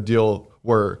 getting a deal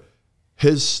where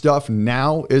his stuff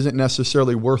now isn't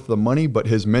necessarily worth the money, but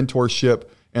his mentorship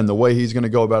and the way he's going to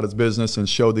go about his business and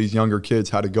show these younger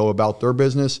kids how to go about their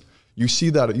business. You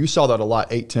saw that a lot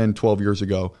 8, 10, 12 years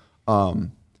ago.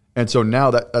 And so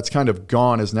now that's kind of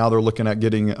gone, as now they're looking at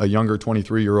getting a younger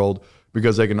 23-year-old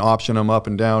because they can option them up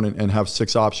and down and have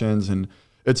 6 options. And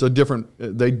it's a different,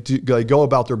 they go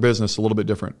about their business a little bit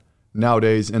different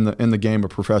nowadays in the game of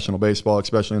professional baseball,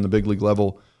 especially in the big league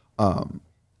level. And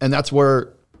that's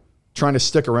where trying to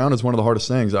stick around is one of the hardest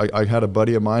things. I had a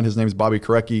buddy of mine, his name's Bobby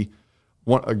Korecki,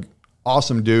 an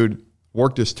awesome dude,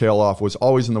 worked his tail off, was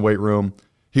always in the weight room.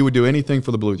 He would do anything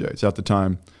for the Blue Jays at the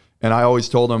time. And I always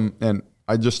told him, and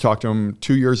I just talked to him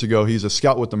 2 years ago, he's a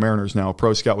scout with the Mariners now, a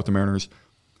pro scout with the Mariners.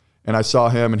 And I saw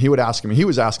him, and he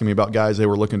was asking me about guys they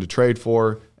were looking to trade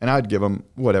for, and I'd give him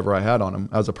whatever I had on them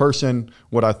as a person,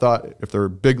 what I thought, if they're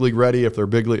big league ready, if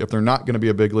they're not going to be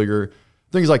a big leaguer,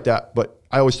 things like that. But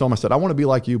I always told him, I said, I want to be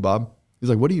like you, Bob. He's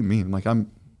like, what do you mean? I'm like, I'm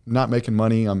not making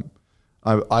money.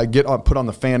 I get put on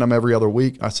the Phantom every other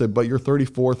week. I said, but you're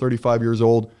 34, 35 years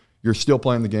old. You're still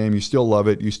playing the game. You still love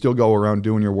it. You still go around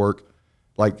doing your work.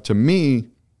 Like, to me,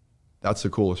 that's the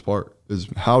coolest part, is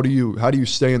how do you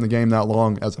stay in the game that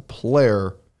long as a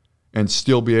player and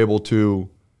still be able to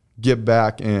give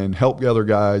back and help the other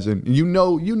guys, and you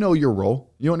know your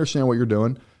role, you understand what you're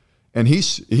doing. And he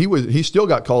still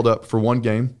got called up for one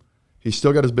game. He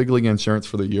still got his big league insurance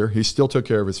for the year. He still took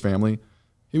care of his family.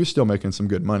 He was still making some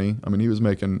good money. I mean, he was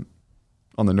making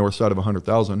on the north side of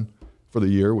 $100,000 for the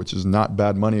year, which is not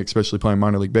bad money, especially playing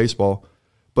minor league baseball.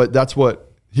 But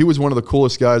he was one of the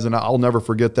coolest guys, and I'll never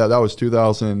forget that. That was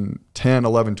 2010,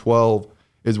 11, 12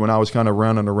 is when I was kind of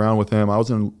running around with him. I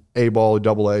was in A-ball,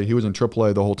 AA. He was in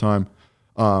AAA the whole time.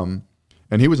 And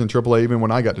he was in AAA even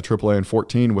when I got to AAA in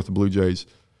 14 with the Blue Jays.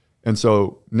 And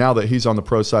so now that he's on the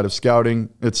pro side of scouting,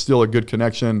 it's still a good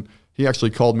connection. He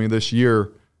actually called me this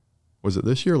year. Was it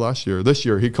this year, last year? This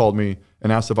year he called me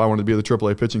and asked if I wanted to be the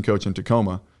AAA pitching coach in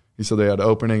Tacoma. He said they had an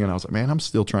opening, and I was like, man, I'm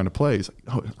still trying to play. He's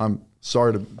like, oh, I'm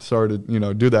sorry to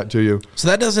do that to you. So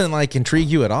that doesn't like intrigue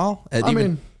you at all? I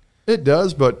mean, it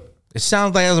does, but it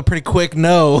sounds like it was a pretty quick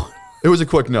no. It was a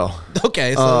quick no.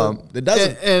 Okay, so it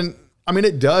doesn't. And I mean,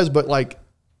 it does, but like,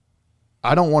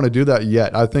 I don't want to do that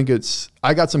yet. I think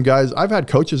I got some guys, I've had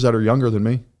coaches that are younger than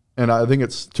me, and I think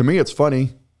to me, it's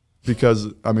funny because,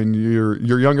 I mean,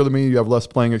 you're younger than me, you have less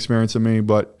playing experience than me,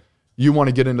 but you want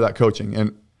to get into that coaching.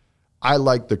 And I'd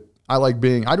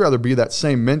rather be that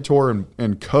same mentor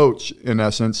and coach in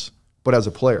essence, but as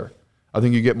a player. I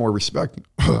think you get more respect,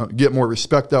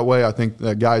 that way. I think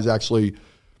that guys actually,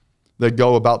 they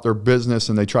go about their business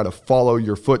and they try to follow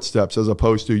your footsteps as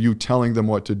opposed to you telling them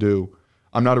what to do.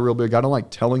 I don't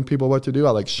like telling people what to do. I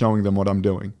like showing them what I'm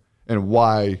doing and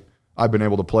why I've been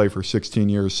able to play for 16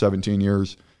 years, 17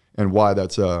 years, and why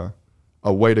that's a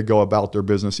way to go about their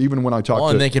business. Even when I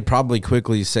talk and they could probably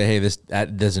quickly say, hey,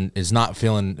 is not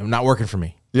working for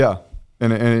me. Yeah.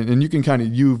 And you can kind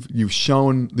of, you've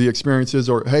shown the experiences,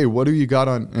 or, hey, what do you got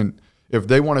on? And if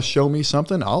they want to show me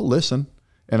something, I'll listen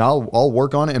and I'll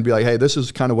work on it and be like, hey, this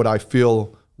is kind of what I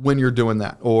feel when you're doing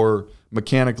that. Or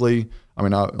mechanically, I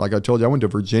mean, like I told you, I went to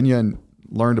Virginia and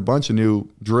learned a bunch of new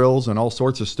drills and all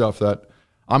sorts of stuff that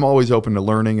I'm always open to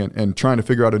learning and trying to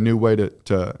figure out a new way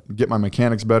to get my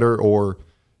mechanics better or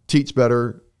teach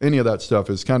better. Any of that stuff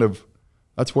is kind of,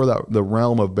 that's where the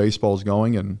realm of baseball is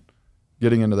going, and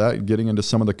getting into that, getting into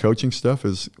some of the coaching stuff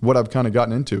is what I've kind of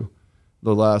gotten into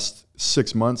the last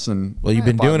 6 months. And well, you've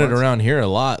been doing it around here a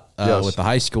lot yes. with the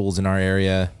high schools in our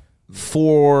area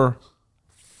for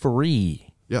free.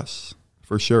 Yes,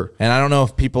 for sure. And I don't know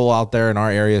if people out there in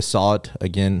our area saw it.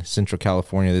 Again, Central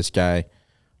California, this guy,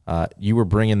 you were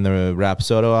bringing the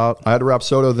Rapsodo out. I had a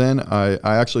Rapsodo then. I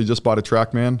actually just bought a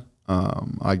TrackMan.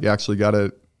 I actually got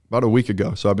it about a week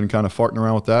ago. So I've been kind of farting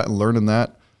around with that and learning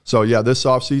that. So yeah, this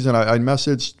offseason I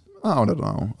messaged, I don't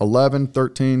know, 11,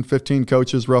 13, 15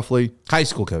 coaches roughly. High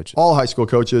school coaches. All high school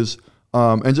coaches.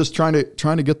 And just trying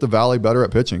to get the Valley better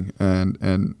at pitching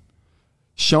and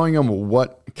showing them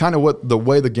what the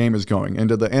way the game is going,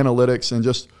 into the analytics and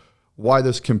just why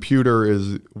this computer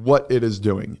is what it is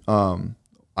doing.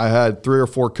 I had 3 or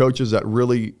 4 coaches that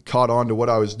really caught on to what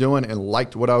I was doing and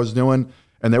liked what I was doing,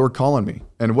 and they were calling me.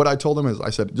 And what I told them is, I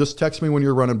said, just text me when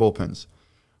you're running bullpens.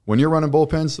 When you're running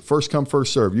bullpens, first come,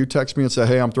 first serve. You text me and say,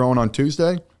 hey, I'm throwing on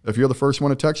Tuesday. If you're the first one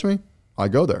to text me, I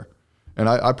go there. And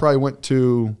I probably went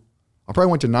to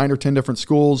 9 or 10 different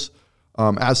schools.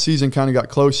 As season kind of got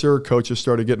closer, coaches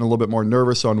started getting a little bit more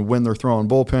nervous on when they're throwing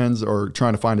bullpens or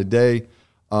trying to find a day.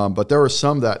 But there were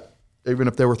some that, even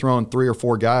if they were throwing 3 or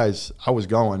 4 guys, I was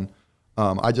going.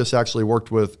 I just actually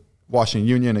worked with Washington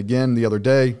Union again the other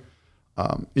day,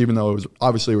 even though it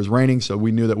was raining, so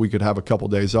we knew that we could have a couple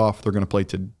days off. They're going to play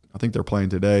I think they're playing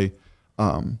today.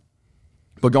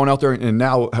 But going out there, and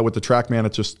now with the TrackMan,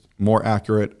 it's just more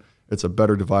accurate. It's a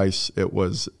better device. It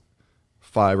was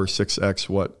 5 or 6x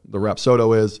what the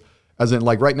Rapsodo is. As in,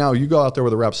 like right now, you go out there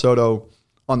with a Rapsodo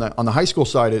on the high school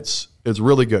side, it's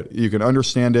really good. You can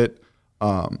understand it.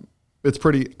 I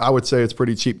would say it's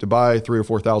pretty cheap to buy, $3,000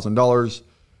 or $4,000.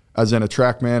 As in, a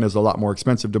TrackMan is a lot more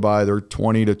expensive to buy. They're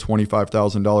 $20,000 to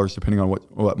 $25,000 depending on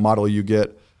what model you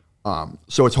get.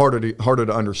 So it's harder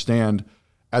to understand.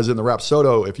 As in the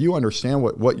Rapsodo, if you understand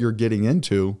what you're getting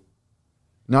into,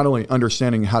 not only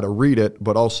understanding how to read it,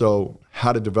 but also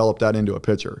how to develop that into a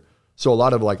pitcher. So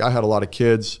I had a lot of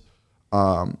kids,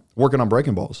 working on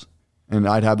breaking balls. And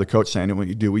I'd have the coach saying, what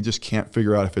you do, we just can't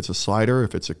figure out if it's a slider,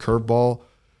 if it's a curveball.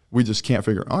 We just can't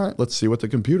figure, all right, let's see what the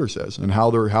computer says and how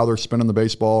they're spinning the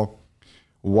baseball.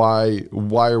 Why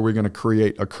are we going to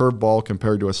create a curveball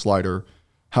compared to a slider?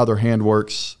 How their hand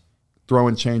works,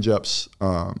 throwing changeups.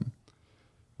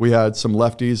 We had some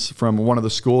lefties from one of the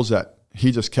schools that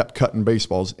he just kept cutting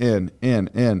baseballs in,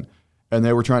 and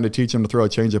they were trying to teach him to throw a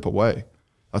changeup away.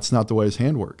 That's not the way his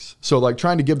hand works. So like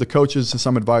trying to give the coaches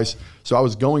some advice. So I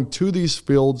was going to these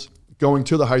fields, going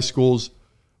to the high schools,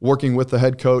 working with the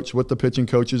head coach, with the pitching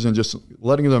coaches, and just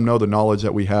letting them know the knowledge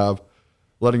that we have,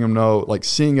 letting them know, like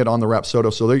seeing it on the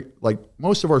Rapsodo. So they, like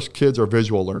most of our kids are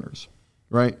visual learners,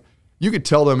 right? You could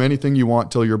tell them anything you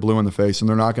want till you're blue in the face, and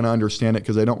they're not going to understand it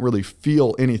because they don't really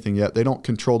feel anything yet. They don't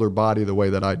control their body the way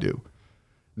that I do.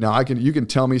 Now you can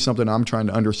tell me something, I'm trying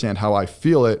to understand how I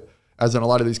feel it, as in a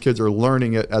lot of these kids are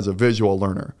learning it as a visual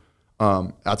learner.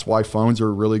 That's why phones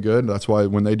are really good. That's why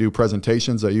when they do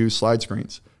presentations, they use slide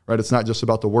screens, right? It's not just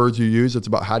about the words you use. It's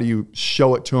about how do you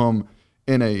show it to them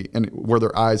in where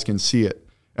their eyes can see it.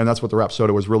 And that's what the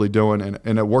Rapsodo was really doing.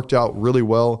 And it worked out really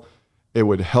well. It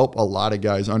would help a lot of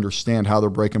guys understand how their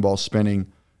breaking ball's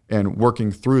spinning and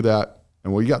working through that.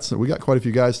 And we got quite a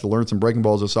few guys to learn some breaking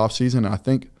balls this offseason. And I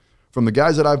think from the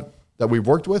guys that we've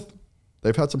worked with,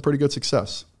 they've had some pretty good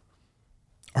success.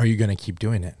 Are you going to keep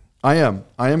doing it? I am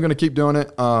going to keep doing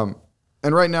it. And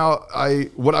right now,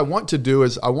 what I want to do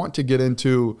is I want to get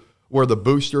into where the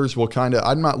boosters will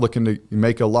I'm not looking to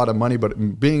make a lot of money,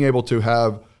 but being able to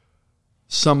have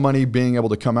some money, being able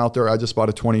to come out there. I just bought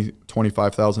a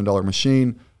 $25,000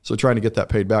 machine, so trying to get that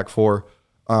paid back for.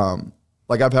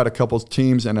 Like I've had a couple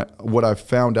teams, and what I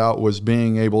found out was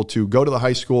being able to go to the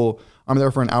high school. I'm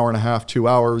there for an hour and a half, 2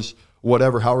 hours,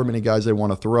 however many guys they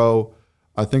want to throw.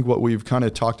 I think what we've kind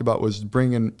of talked about was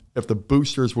bringing, if the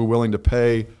boosters were willing to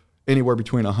pay anywhere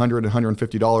between $100 and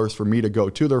 $150 for me to go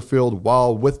to their field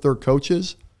while with their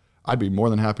coaches, I'd be more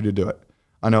than happy to do it.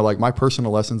 I know like my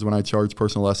personal lessons, when I charge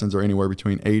personal lessons, are anywhere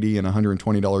between $80 and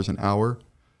 $120 an hour.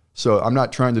 So I'm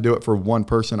not trying to do it for one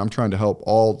person. I'm trying to help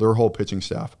their whole pitching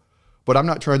staff. But I'm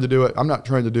not trying to do it. I'm not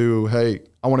trying to do, hey,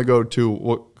 I want to go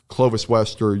to Clovis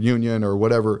West or Union or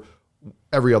whatever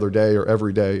every other day or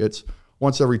every day. It's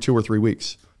once every 2 or 3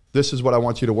 weeks. This is what I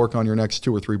want you to work on your next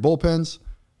 2 or 3 bullpens.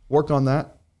 Work on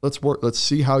that. Let's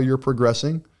see how you're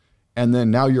progressing. And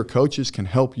then now your coaches can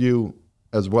help you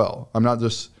as well.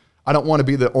 I don't want to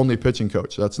be the only pitching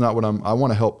coach. That's not what I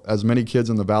want to help as many kids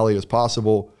in the Valley as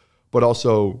possible, but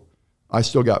also I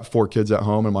still got 4 kids at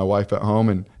home and my wife at home,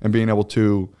 and being able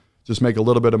to just make a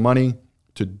little bit of money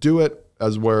to do it,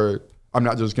 as where I'm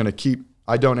not just going to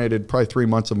I donated probably 3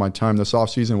 months of my time this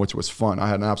offseason, which was fun. I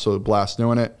had an absolute blast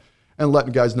doing it and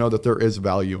letting guys know that there is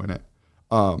value in it.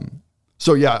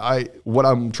 So yeah, what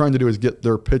I'm trying to do is get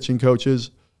their pitching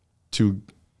coaches to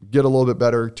get a little bit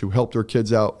better, to help their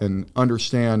kids out and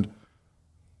understand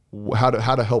how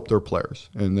to help their players,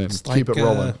 and then keep it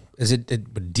rolling. Is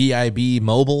it DIB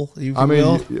mobile?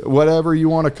 Whatever you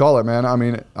want to call it, man. I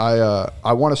mean,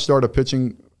 I want to start a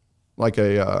pitching, like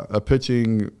a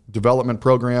pitching development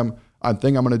program. I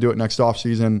think I'm going to do it next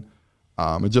offseason.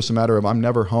 It's just a matter of I'm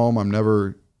never home.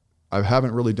 I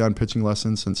haven't really done pitching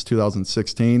lessons since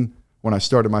 2016 when I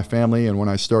started my family and when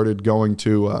I started going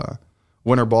to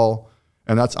winter ball.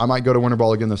 And I might go to winter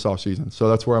ball again this offseason. So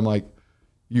that's where I'm like,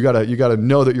 you gotta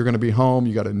know that you're going to be home.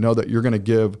 You got to know that you're going to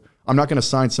give. I'm not going to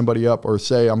sign somebody up or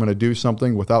say I'm going to do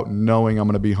something without knowing I'm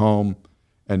going to be home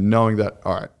and knowing that,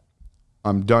 all right,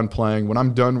 I'm done playing. When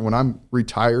I'm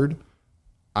retired,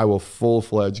 I will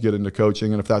full-fledged get into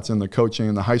coaching. And if that's in the coaching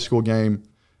in the high school game,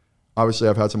 obviously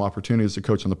I've had some opportunities to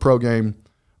coach in the pro game.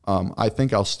 I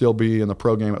think I'll still be in the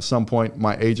pro game at some point.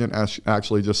 My agent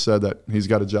actually just said that he's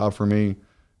got a job for me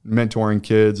mentoring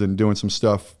kids and doing some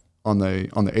stuff on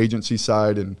the agency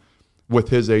side, and with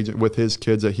his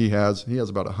kids that he has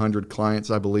about 100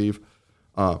 clients, I believe.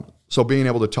 So being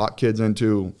able to talk kids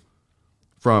into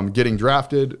from getting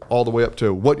drafted all the way up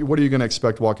to what are you going to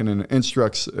expect walking in an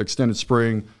Instructs extended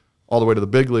spring, all the way to the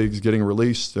big leagues, getting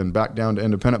released and back down to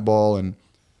independent ball, and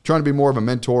trying to be more of a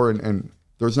mentor. And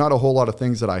there's not a whole lot of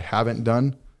things that I haven't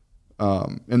done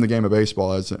in the game of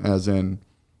baseball, as in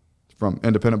from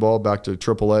independent ball back to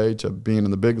AAA to being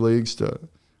in the big leagues to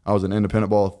I was in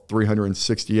independent ball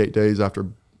 368 days after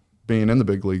being in the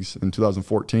big leagues in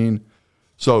 2014.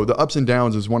 So the ups and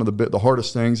downs is one of the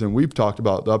hardest things, and we've talked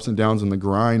about the ups and downs and the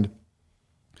grind,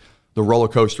 the roller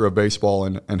coaster of baseball,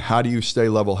 and how do you stay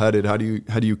level-headed? How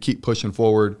do you keep pushing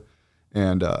forward?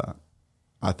 And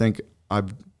I think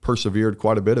I've persevered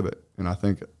quite a bit of it, and I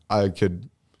think I could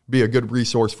be a good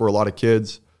resource for a lot of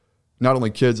kids. Not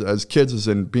only kids as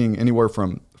in being anywhere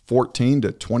from 14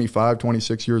 to 25,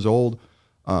 26 years old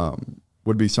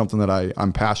would be something that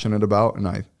I'm passionate about, and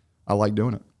I like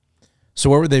doing it. So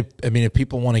where would they, I mean, if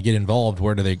people want to get involved,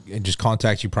 where do they just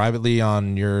contact you privately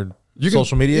on your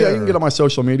social media? Yeah, you can get on my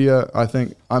social media. I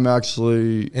think I'm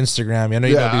actually Instagram. I know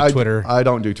you don't do Twitter. I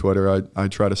don't do Twitter. I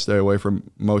try to stay away from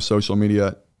most social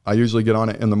media. I usually get on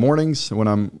it in the mornings when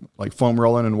I'm like foam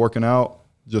rolling and working out.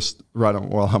 Just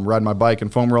while I'm riding my bike,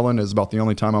 and foam rolling is about the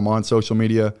only time I'm on social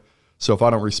media. So if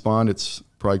I don't respond, it's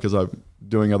probably because I'm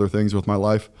doing other things with my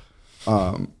life.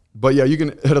 But yeah, you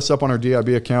can hit us up on our DIB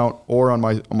account or on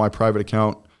my private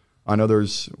account. I know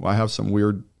I have some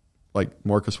weird, like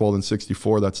Marcus Walden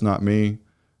 64. That's not me.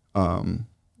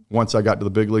 Once I got to the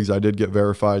big leagues, I did get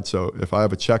verified. So if I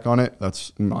have a check on it,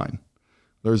 that's mine.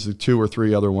 There's 2 or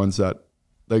 3 other ones that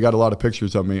they got a lot of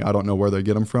pictures of me. I don't know where they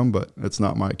get them from, but it's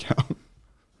not my account.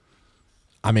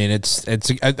 I mean,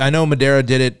 I know Madera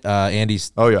did it.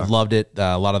 Andy's loved it.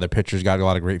 A lot of their pitchers got a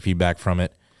lot of great feedback from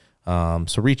it.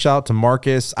 So reach out to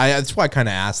Marcus. That's why I kind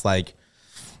of asked, like,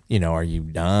 you know, are you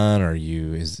done?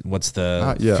 What's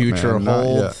the future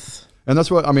hold? And that's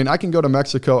what, I mean, I can go to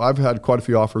Mexico. I've had quite a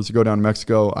few offers to go down to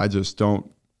Mexico. I just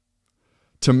don't,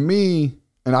 to me,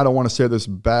 and I don't want to say this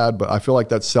bad, but I feel like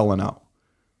that's selling out.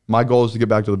 My goal is to get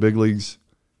back to the big leagues.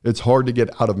 It's hard to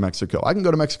get out of Mexico. I can go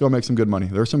to Mexico and make some good money.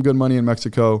 There's some good money in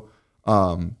Mexico.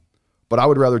 But I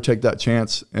would rather take that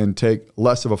chance and take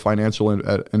less of a financial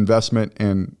investment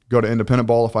and go to independent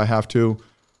ball if I have to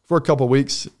for a couple of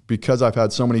weeks, because I've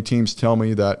had so many teams tell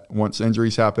me that once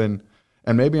injuries happen,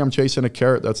 and maybe I'm chasing a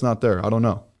carrot that's not there. I don't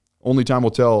know. Only time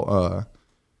will tell.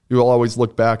 You will always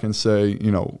look back and say,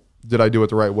 you know, did I do it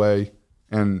the right way?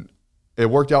 And it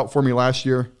worked out for me last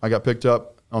year. I got picked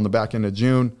up on the back end of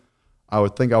June. I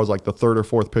would think I was like the 3rd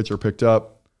or 4th pitcher picked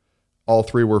up. All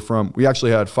 3 were we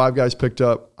actually had 5 guys picked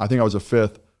up. I think I was a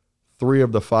 5th. 3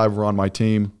 of the 5 were on my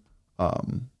team.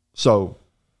 So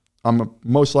I'm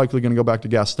most likely going to go back to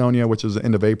Gastonia, which is the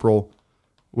end of April,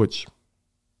 which,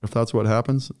 if that's what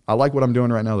happens, I like what I'm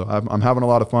doing right now, though. I'm having a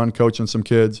lot of fun coaching some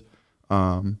kids.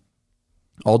 I'll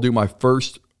do my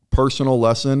first personal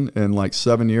lesson in like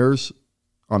 7 years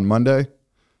on Monday.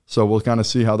 So we'll kind of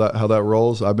see how that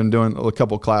rolls. I've been doing a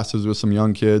couple classes with some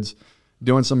young kids,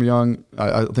 doing some young,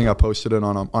 I think I posted it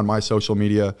on my social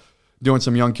media, doing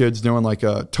some young kids, doing like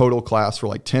a total class for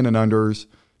like 10 and unders,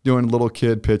 doing little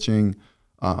kid pitching.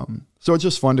 So it's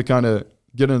just fun to kind of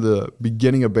get into the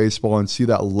beginning of baseball and see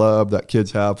that love that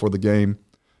kids have for the game.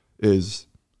 That's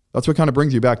what kind of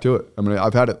brings you back to it. I mean,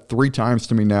 I've had it 3 times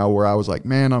to me now where I was like,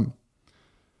 man, I'm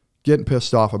getting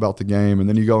pissed off about the game. And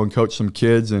then you go and coach some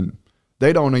kids, and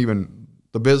they don't even,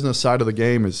 the business side of the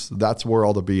game that's where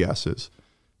all the BS is.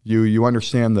 You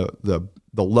understand the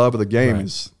love of the game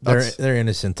is they're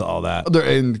innocent to all that.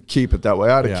 And keep it that way.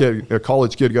 I had a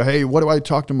college kid go, hey, what do I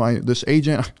talk to this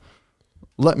agent?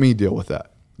 Let me deal with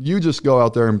that. You just go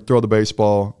out there and throw the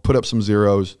baseball, put up some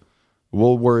zeros.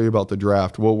 We'll worry about the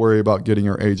draft. We'll worry about getting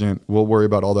your agent. We'll worry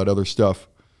about all that other stuff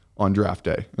on draft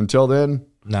day. Until then,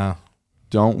 no.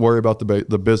 Don't worry about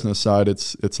the business side.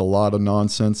 It's a lot of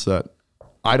nonsense that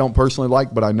I don't personally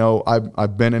like, but I know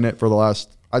I've been in it for the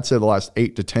last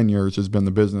 8 to 10 years has been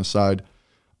the business side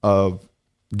of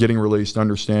getting released,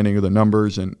 understanding of the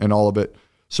numbers and all of it.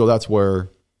 So that's where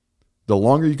the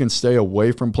longer you can stay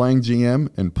away from playing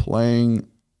GM and playing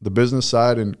the business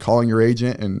side and calling your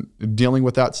agent and dealing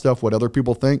with that stuff, what other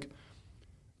people think,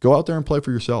 go out there and play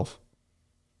for yourself.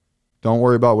 Don't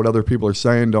worry about what other people are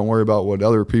saying. Don't worry about what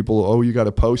other people, you got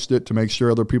to post it to make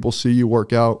sure other people see you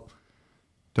work out.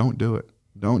 Don't do it.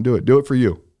 Don't do it. Do it for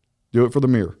you. Do it for the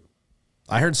mirror.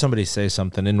 I heard somebody say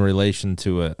something in relation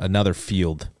to another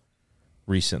field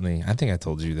recently. I think I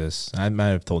told you this. I might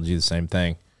have told you the same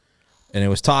thing. And it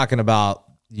was talking about,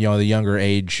 the younger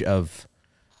age of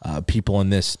people in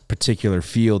this particular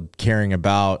field caring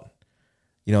about,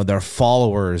 their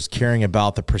followers, caring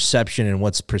about the perception and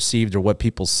what's perceived or what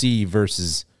people see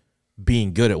versus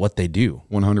being good at what they do.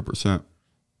 100%.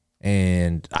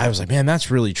 And I was like, man,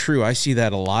 that's really true. I see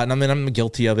that a lot. And I mean, I'm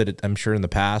guilty of it, I'm sure, in the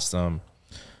past.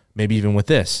 Maybe even with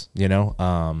this,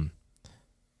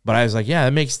 But I was like, yeah,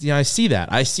 it makes, I see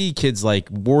that. I see kids like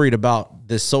worried about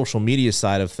this social media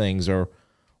side of things or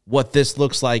what this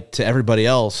looks like to everybody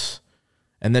else.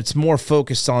 And that's more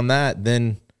focused on that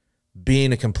than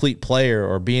being a complete player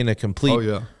or being a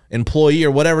complete employee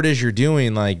or whatever it is you're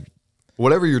doing. Like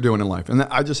whatever you're doing in life. And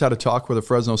I just had a talk with a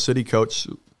Fresno City coach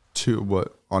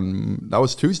that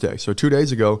was Tuesday. So 2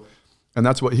 days ago. And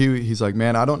that's what he's like,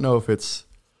 man, I don't know if it's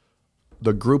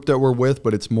the group that we're with,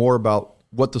 but it's more about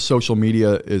what the social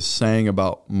media is saying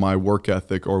about my work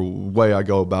ethic or way I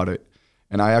go about it.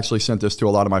 And I actually sent this to a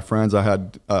lot of my friends. I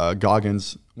had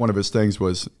Goggins one of his things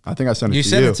was, I think I sent it to you. You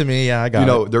sent it to me. Yeah, I got it. You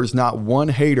know, there's not one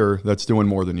hater that's doing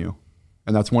more than you.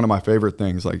 And that's one of my favorite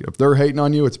things. Like, if they're hating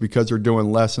on you, it's because they're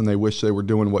doing less and they wish they were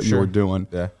doing what you were doing.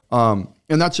 Yeah.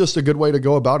 And that's just a good way to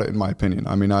go about it, in my opinion.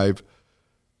 I mean,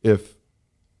 if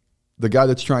the guy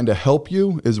that's trying to help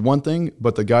you is one thing,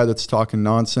 but the guy that's talking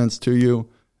nonsense to you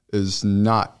is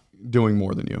not doing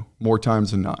more than you, more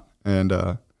times than not.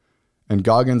 And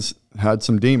Goggins had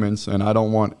some demons, and I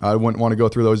wouldn't want to go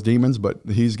through those demons, but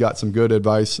he's got some good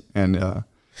advice, and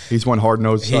he's one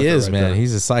hard-nosed sucker. He is, right man. there.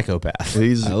 He's a psychopath.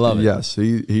 I love it. Yes,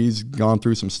 he's gone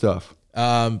through some stuff.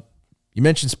 You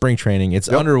mentioned spring training. It's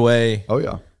underway. Oh,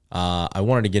 yeah. I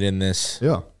wanted to get in this.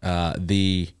 Yeah.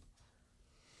 The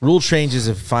rule changes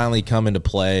have finally come into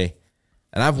play,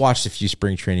 and I've watched a few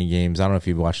spring training games. I don't know if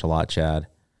you've watched a lot, Chad.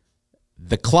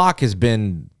 The clock has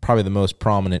been probably the most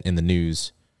prominent in the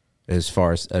news as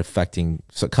far as affecting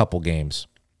a couple games.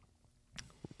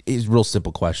 It's a real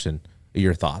simple question.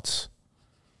 Your thoughts,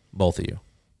 both of you.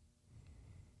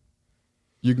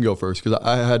 You can go first, because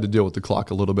I had to deal with the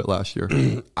clock a little bit last year.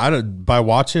 By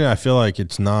watching it, I feel like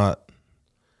it's not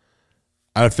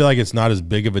as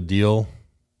big of a deal,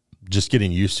 just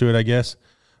getting used to it, I guess.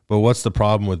 But what's the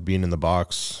problem with being in the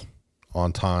box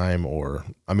on time? Or,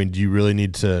 I mean, do you really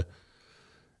need to?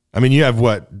 I mean, you have,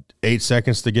 what, 8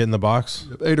 seconds to get in the box?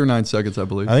 8 or 9 seconds, I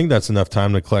believe. I think that's enough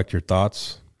time to collect your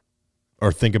thoughts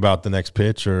or think about the next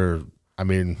pitch, or, I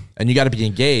mean. And you got to be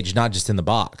engaged, not just in the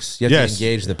box. You have to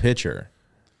engage the pitcher.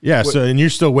 Yeah, so, and you're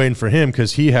still waiting for him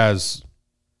because he has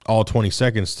all 20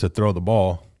 seconds to throw the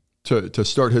ball. To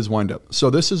start his windup. So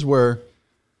this is where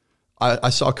I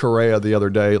saw Correa the other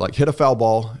day, like, hit a foul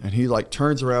ball, and he, like,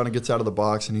 turns around and gets out of the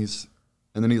box, and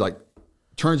then he, like,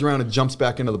 turns around and jumps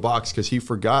back into the box because he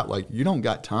forgot, like, you don't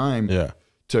got time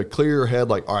to clear your head.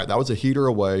 Like, all right, that was a heater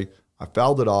away. I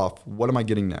fouled it off. What am I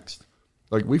getting next?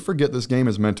 Like, we forget this game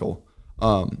is mental.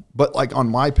 But, like,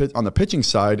 on the pitching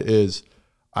side is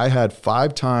I had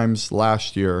 5 times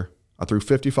last year. I threw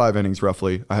 55 innings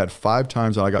roughly. I had 5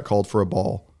 times that I got called for a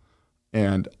ball,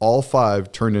 and all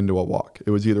 5 turned into a walk.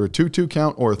 It was either a 2-2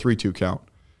 count or a 3-2 count.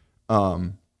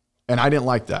 And I didn't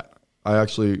like that. I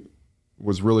actually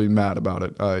was really mad about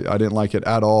it. I didn't like it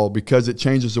at all because it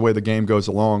changes the way the game goes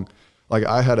along. Like,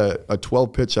 I had a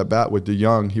 12-pitch at bat with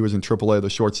DeYoung. He was in AAA, the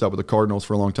shortstop with the Cardinals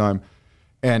for a long time.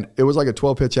 And it was like a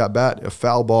 12-pitch at bat, a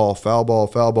foul ball, foul ball,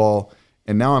 foul ball.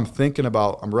 And now I'm thinking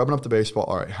about, I'm rubbing up the baseball.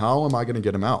 All right, how am I going to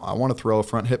get him out? I want to throw a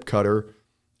front hip cutter.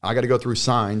 I got to go through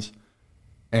signs.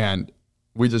 And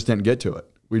we just didn't get to it.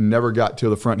 We never got to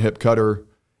the front hip cutter.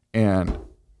 And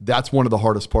that's one of the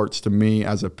hardest parts to me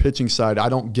as a pitching side. I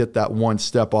don't get that one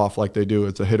step off like they do.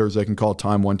 It's the hitters. They can call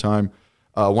time one time.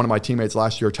 One of my teammates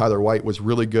last year, Tyler White, was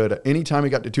really good. Anytime he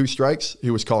got to 2 strikes,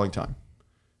 he was calling time.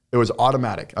 It was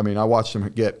automatic. I mean, I watched him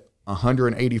get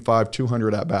 185,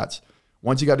 200 at-bats.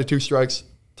 Once he got to 2 strikes,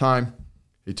 time,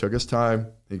 he took his time,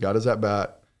 he got his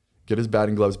at-bat, get his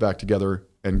batting gloves back together,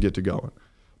 and get to going.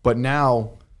 But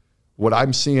now, what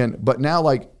I'm seeing,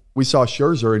 like we saw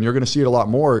Scherzer, and you're going to see it a lot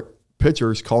more,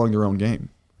 pitchers calling their own game.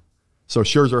 So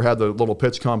Scherzer had the little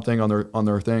pitch comp thing on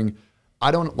their thing. I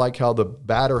don't like how the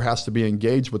batter has to be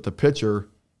engaged with the pitcher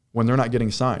when they're not getting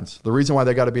signs. The reason why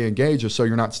they got to be engaged is so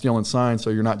you're not stealing signs,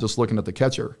 so you're not just looking at the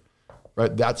catcher,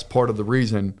 right? That's part of the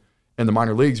reason. In the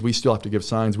minor leagues, we still have to give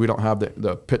signs. We don't have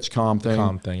the pitch calm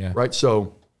thing, right?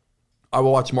 So I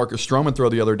watched Marcus Stroman throw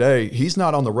the other day. He's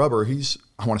not on the rubber.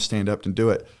 I want to stand up and do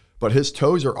it. But his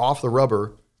toes are off the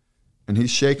rubber, and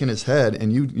he's shaking his head,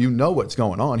 and you know what's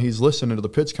going on. He's listening to the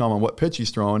pitch calm on what pitch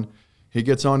he's throwing. He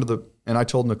gets onto and I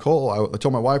told Nicole, I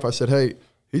told my wife, I said, hey,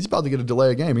 he's about to get a delay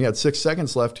of game. He had 6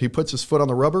 seconds left. He puts his foot on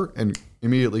the rubber and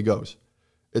immediately goes.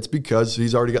 It's because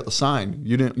he's already got the sign.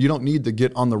 You don't need to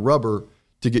get on the rubber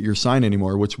to get your sign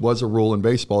anymore, which was a rule in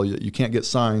baseball. You can't get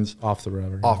signs off the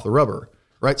rubber. Off the rubber,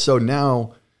 right? So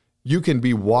now you can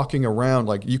be walking around,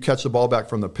 like you catch the ball back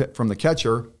from the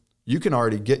catcher, you can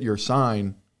already get your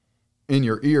sign in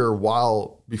your ear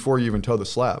before you even toe the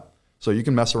slab. So you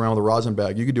can mess around with a rosin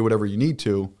bag. You can do whatever you need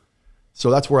to. So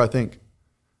that's where I think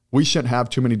we shouldn't have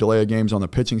too many delay of games on the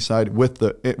pitching side with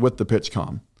the pitch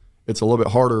calm. It's a little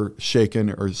bit harder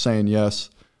shaking or saying yes,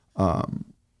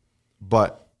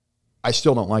 but I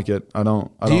still don't like it. I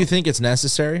don't. Do you think it's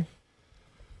necessary?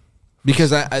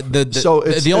 Because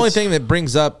the only thing that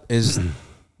brings up is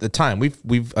the time.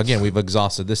 We've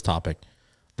exhausted this topic.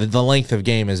 The length of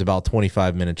game is about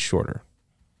 25 minutes shorter.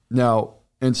 Now,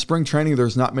 in spring training,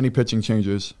 there's not many pitching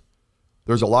changes.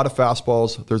 There's a lot of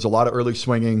fastballs. There's a lot of early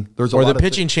swinging. There's a or lot the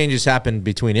pitching changes happen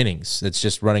between innings. It's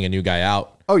just running a new guy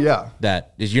out. Oh yeah,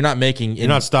 that is you're not making. You're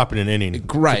not stopping an inning,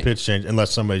 right? To pitch change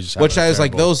unless somebody's just which I was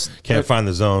like those can't find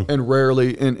the zone, and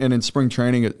rarely and in spring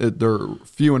training they're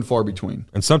few and far between.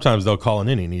 And sometimes they'll call an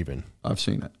inning even. I've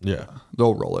seen it. Yeah,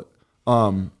 they'll roll it.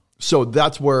 So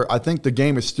that's where I think the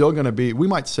game is still going to be. We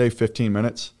might say 15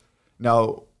 minutes.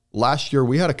 Now, last year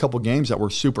we had a couple games that were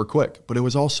super quick, but it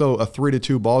was also a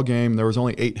 3-2 ball game. There was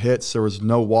only 8 hits. There was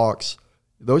no walks.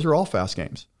 Those are all fast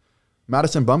games.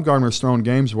 Madison Bumgarner's thrown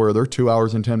games where they're 2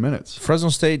 hours and 10 minutes. Fresno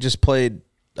State just played,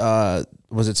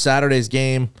 was it Saturday's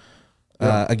game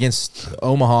against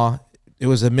Omaha? It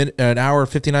was an hour,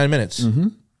 59 minutes.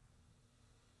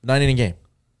 9-inning game.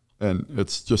 And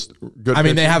it's just good. I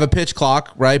mean, they have a pitch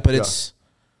clock, right? But it's,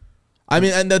 I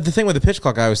mean, and the thing with the pitch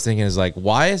clock I was thinking is like,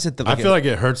 why is it that I feel like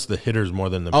it hurts the hitters more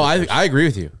than the pitchers. I agree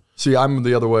with you. See, I'm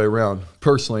the other way around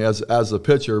personally as a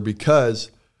pitcher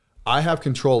because I have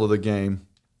control of the game.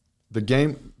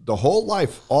 The whole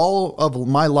life, all of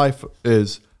my life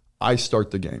is I start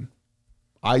the game.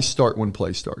 I start when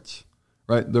play starts,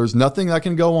 right? There's nothing that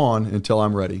can go on until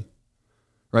I'm ready,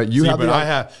 right?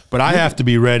 I have to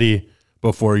be ready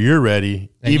before you're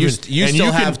ready. And you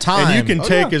still have time. And you can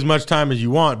take as much time as you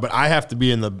want, but I have to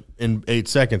be in 8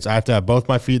 seconds. I have to have both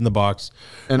my feet in the box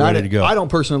and ready to go. I don't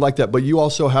personally like that, but you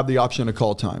also have the option to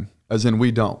call time, as in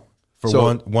we don't. For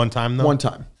one time, though? One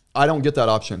time. I don't get that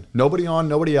option. Nobody on,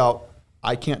 nobody out.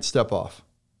 I can't step off.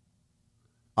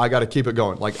 I got to keep it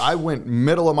going. Like I went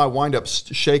middle of my windup,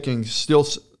 shaking, still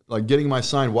like getting my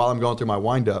sign while I'm going through my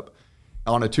windup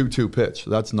on a 2-2 pitch.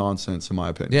 That's nonsense in my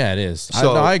opinion. Yeah, it is.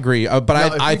 So, I agree. But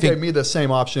I think gave me the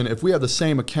same option. If we have the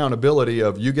same accountability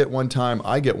of you get one time,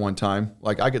 I get one time,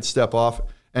 like I could step off.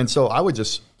 And so I would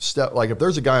just step, like if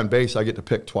there's a guy on base, I get to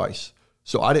pick twice.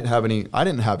 So I didn't have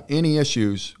any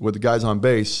issues with the guys on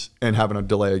base and having to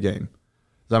delay a game.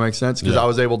 Does that make sense? Because I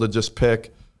was able to just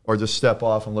pick or just step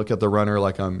off and look at the runner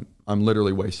like I'm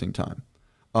literally wasting time.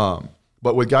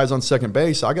 But with guys on second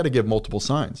base, I got to give multiple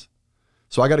signs.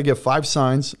 So I got to give 5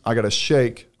 signs. I got to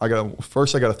shake.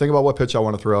 First I got to think about what pitch I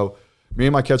want to throw. Me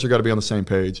and my catcher got to be on the same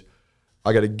page.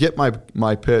 I got to get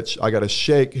my pitch. I got to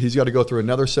shake. He's got to go through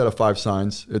another set of 5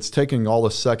 signs. It's taking all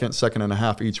a second and a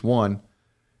half each one.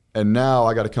 And now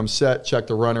I got to come set, check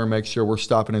the runner, make sure we're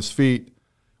stopping his feet.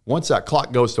 Once that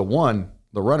clock goes to 1,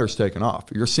 the runner's taken off.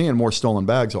 You're seeing more stolen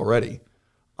bags already.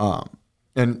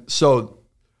 And so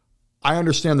I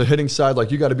understand the hitting side,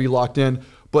 like you got to be locked in.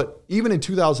 But even in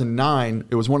 2009,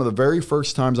 it was one of the very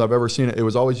first times I've ever seen it. It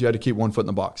was always you had to keep 1 foot in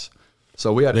the box.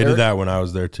 So we had They did that when I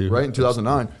was there too. Right, in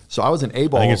 2009. So I was in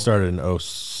A-ball. I think it started in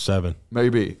 2007.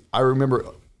 Maybe. I remember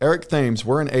Eric Thames,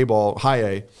 we're in A-ball, high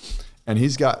A, and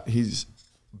he's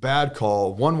bad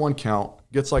call, 1-1 count,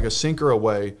 gets like a sinker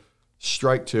away,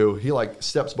 strike 2. He like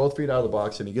steps both feet out of the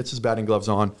box and he gets his batting gloves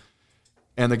on.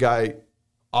 And the guy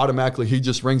automatically, he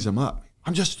just rings him up.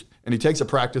 And he takes a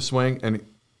practice swing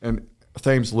and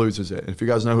Thames loses it. And if you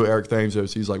guys know who Eric Thames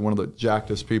is, he's like one of the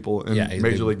jackedest people in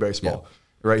Major League Baseball. Yeah.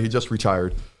 Right? He just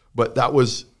retired. But that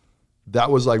was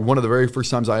like one of the very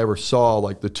first times I ever saw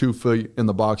like the 2 feet in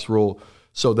the box rule.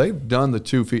 So they've done the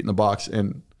 2 feet in the box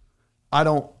and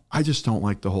I just don't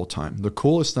like the whole time. The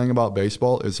coolest thing about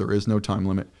baseball is there is no time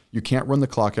limit. You can't run the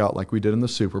clock out like we did in the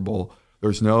Super Bowl.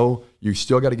 You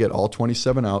still got to get all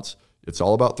 27 outs. It's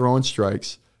all about throwing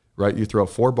strikes, right? You throw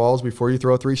 4 balls before you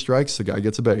throw 3 strikes, the guy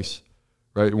gets a base,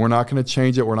 right? We're not going to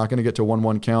change it. We're not going to get to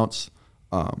 1-1 counts.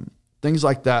 Things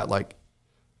like that, like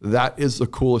that is the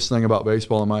coolest thing about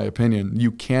baseball in my opinion.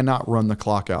 You cannot run the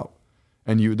clock out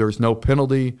and there's no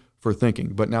penalty for thinking.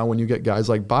 But now when you get guys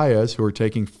like Baez who are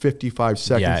taking 55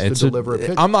 seconds to deliver a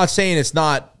pitch. I'm not saying it's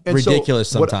not ridiculous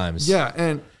sometimes.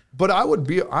 But I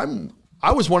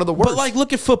was one of the worst. But like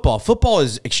look at football. Football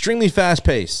is extremely fast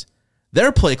paced.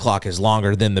 Their play clock is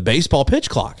longer than the baseball pitch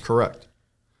clock. Correct.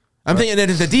 I'm thinking that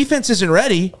if the defense isn't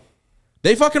ready,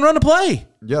 they fucking run a play.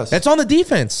 Yes. That's on the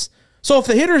defense. So if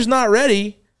the hitter's not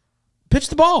ready, pitch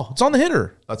the ball. It's on the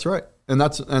hitter. That's right.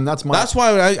 That's why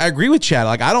I agree with Chad.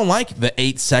 Like I don't like the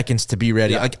 8 seconds to be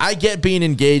ready. Yeah. Like I get being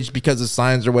engaged because of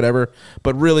signs or whatever,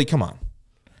 but really, come on.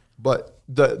 But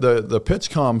the pitch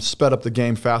comm sped up the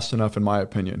game fast enough, in my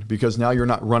opinion, because now you're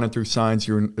not running through signs.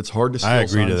 It's hard to steal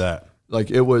signs. I agree to that. Like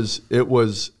it was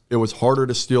harder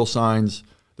to steal signs.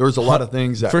 There was a lot of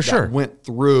things that went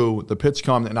through the pitch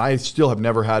comm, and I still have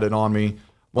never had it on me.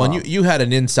 Well, and you had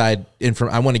an inside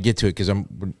I want to get to it because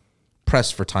I'm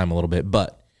pressed for time a little bit,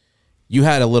 but you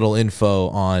had a little info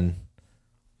on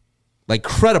like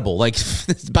credible, like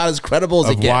it's about as credible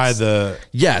as it gets.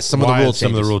 Some of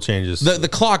the rule changes. The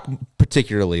clock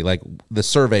particularly, like the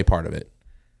survey part of it.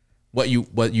 What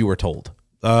you were told?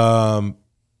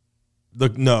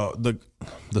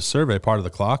 The survey part of the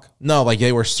clock. No, like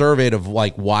they were surveyed of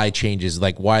like why changes,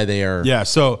 like why they are. Yeah.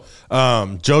 So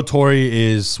Joe Torre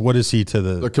is, what is he to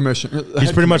The commissioner.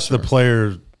 He's pretty much the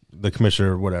player, the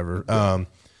commissioner, whatever. Yeah.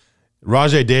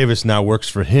 Rajay Davis now works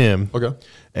for him. Okay.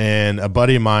 And a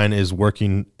buddy of mine is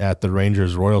working at the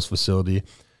Rangers Royals facility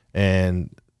and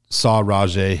saw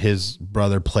Rajay. His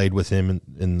brother played with him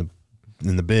in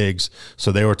the bigs,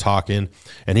 so they were talking,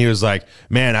 and he was like,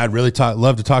 "Man, I'd really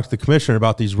love to talk to the commissioner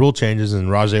about these rule changes." And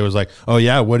Rajay was like, "Oh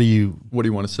yeah, what do you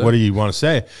want to say? What do you want to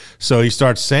say?" So he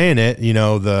starts saying it. You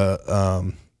know,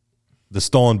 the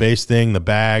stolen base thing, the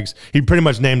bags. He pretty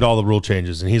much named all the rule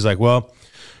changes, and he's like, "Well,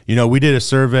 you know, we did a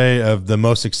survey of the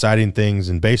most exciting things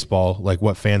in baseball, like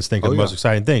what fans think are the most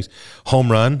exciting things.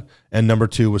 Home run, and number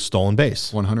 2 was stolen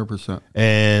base. 100%.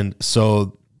 And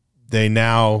so they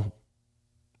now,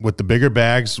 with the bigger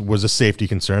bags, was a safety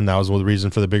concern. That was the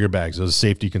reason for the bigger bags. It was a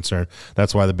safety concern.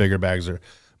 That's why the bigger bags are.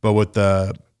 But with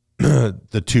the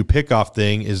 2 pickoff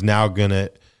thing is now going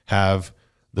to have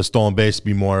the stolen base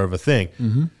be more of a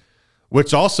thing,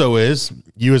 which also is,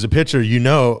 you as a pitcher, you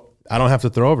know, I don't have to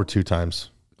throw over 2 times.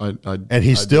 And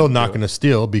he's still not going to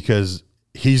steal because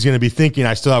he's going to be thinking,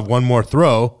 I still have one more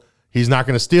throw. He's not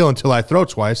going to steal until I throw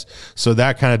twice. So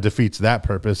that kind of defeats that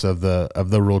purpose of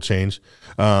the rule change.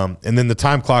 And then the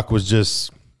time clock was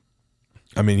just,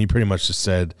 I mean, he pretty much just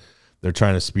said they're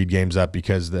trying to speed games up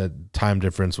because the time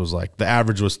difference was like, the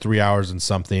average was 3 hours and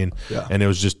something. Yeah. And it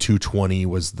was just 2:20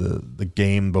 was the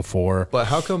game before. But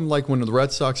how come, like, when the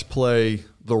Red Sox play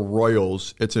the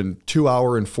Royals, it's a 2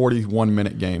 hour and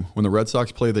 41-minute game? When the Red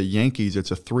Sox play the Yankees, it's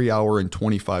a 3 hour and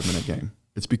 25-minute game.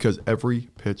 It's because every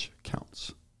pitch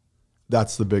counts.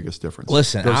 That's the biggest difference.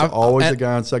 Listen, there's always a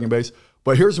guy on second base.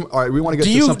 But here's, all right, we want to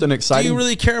get to something exciting. Do you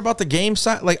really care about the game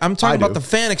side? Like, I'm talking about the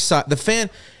fan excitement. The fan,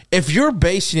 if you're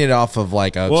basing it off of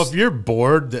like a, well, if you're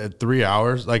bored at 3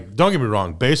 hours, like, don't get me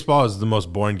wrong, baseball is the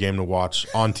most boring game to watch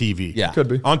on TV. Yeah, could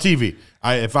be on TV.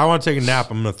 If I want to take a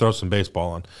nap, I'm going to throw some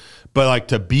baseball on. But like,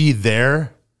 to be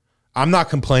there, I'm not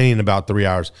complaining about 3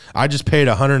 hours. I just paid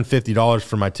 $150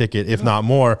 for my ticket, if not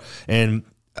more, and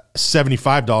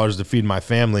 $75 to feed my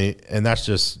family, and that's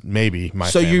just maybe my.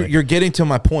 So family. you're getting to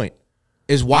my point.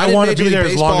 Is why I want to Major be there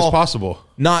League as long as Baseball possible.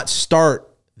 Not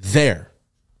start there.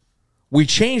 We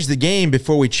changed the game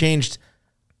before we changed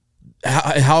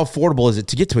how affordable is it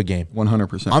to get to a game.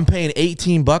 100%. I'm paying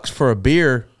 $18 for a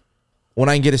beer when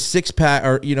I can get a 6-pack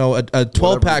or, you know, a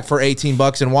 12-pack for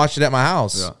 $18 and watch it at my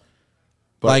house. Yeah.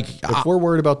 But like, if we're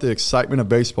worried about the excitement of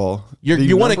baseball,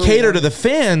 you want to cater to the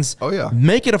fans. Oh yeah,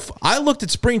 make it a. I looked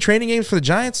at spring training games for the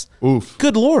Giants. Oof,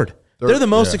 good Lord, they're the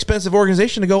most expensive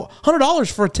organization to go.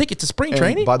 $100 for a ticket to spring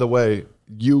training. By the way,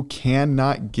 you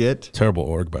cannot get terrible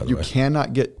org. By the way, you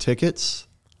cannot get tickets.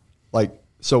 Like,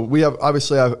 so we have,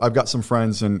 obviously I've got some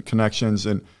friends and connections,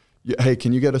 and hey,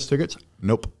 can you get us tickets?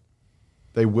 Nope.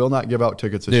 They will not give out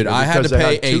tickets this year. Dude, I had to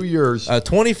pay 2 years a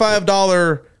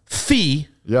 $25 fee.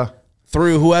 Yeah.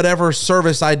 Through whatever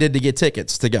service I did to get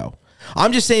tickets to go.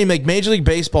 I'm just saying, like, Major League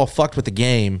Baseball fucked with the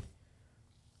game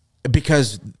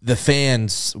because the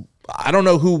fans, I don't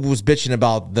know who was bitching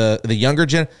about the younger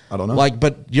gen. I don't know. Like,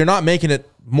 but you're not making it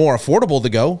more affordable to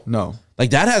go. No. Like,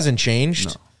 that hasn't changed.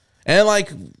 No. And,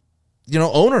 like, you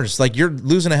know, owners, like, you're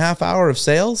losing a half hour of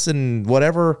sales and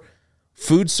whatever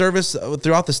food service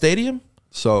throughout the stadium.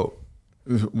 So,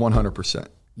 100%.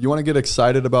 You want to get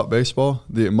excited about baseball?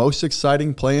 The most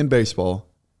exciting play in baseball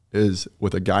is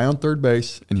with a guy on third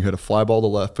base and you hit a fly ball to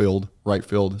left field, right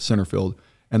field, center field,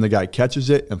 and the guy catches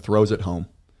it and throws it home.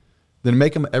 Then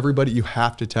make them everybody. You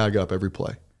have to tag up every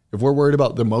play. If we're worried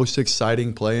about the most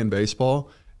exciting play in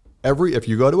baseball, if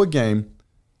you go to a game,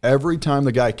 every time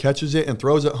the guy catches it and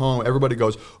throws it home, everybody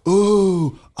goes,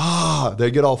 ooh, ah. They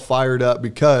get all fired up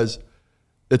because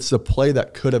it's the play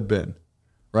that could have been,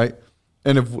 right?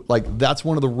 And if, like, that's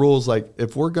one of the rules, like,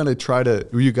 if we're going to try to,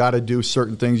 you got to do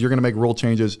certain things, you're going to make rule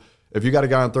changes. If you got a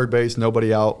guy on third base,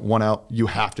 nobody out, one out, you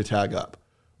have to tag up.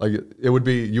 Like, it would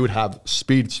be, you would have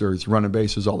speedsters running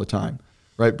bases all the time,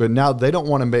 right? But now they don't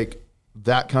want to make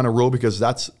that kind of rule because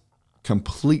that's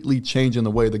completely changing the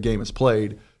way the game is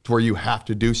played to where you have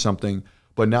to do something.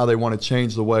 But now they want to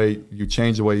change the way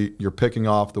you're picking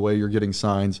off, the way you're getting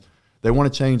signs. They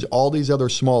want to change all these other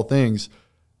small things.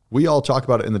 We all talk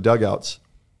about it in the dugouts,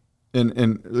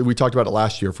 and we talked about it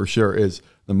last year for sure, is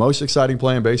the most exciting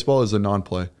play in baseball is a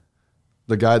non-play.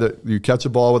 The guy that you catch a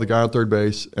ball with a guy on third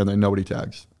base and then nobody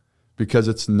tags because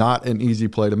it's not an easy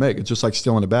play to make. It's just like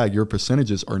stealing a bag. Your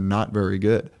percentages are not very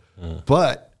good.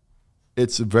 But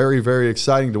it's very, very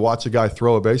exciting to watch a guy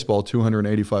throw a baseball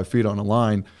 285 feet on a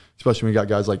line, especially when you got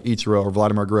guys like Ichiro or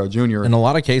Vladimir Guerrero Jr. In a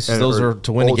lot of cases, those are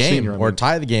to win a game or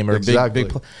tie the game or exactly.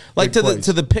 big like big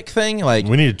to the pick thing. Like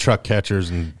we need to truck catchers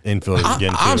and infielders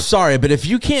again. I'm sorry, but if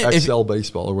you can't XL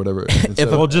baseball or whatever,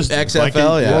 well, just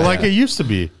XFL, like it used to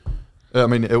be. I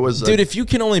mean, it was dude. If you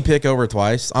can only pick over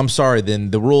twice, I'm sorry.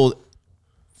 Then the rule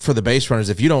for the base runners,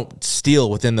 if you don't steal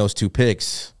within those 2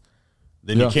 picks,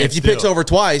 then you can't. If you pick over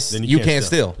twice, then you can't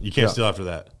steal. You can't steal after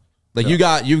that. Like you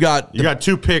got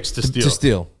 2 picks to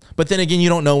steal. But then again, you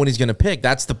don't know when he's going to pick.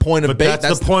 That's the point of base.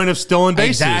 That's the point of stealing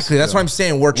bases. Exactly. That's what I'm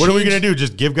saying. What are we going to do?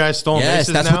 Just give guys stolen bases?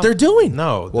 Yes, that's now? what they're doing.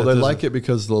 No. Well, they like it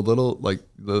because the little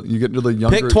you get into the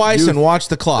younger pick twice youth, and watch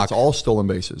the clock. It's all stolen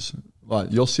bases.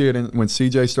 You'll see it when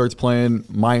CJ starts playing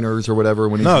minors or whatever.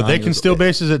 When he's they can steal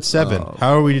bases at 7.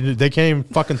 How are we? They can't even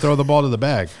fucking throw the ball to the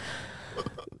bag.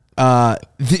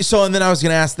 So and then I was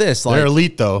going to ask this. Like, they're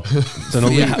elite though. It's an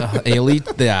elite. Elite.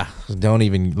 Yeah. Don't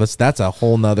even. That's a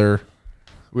whole nother.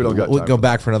 We don't got. We'll go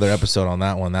back for another episode on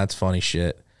that one. That's funny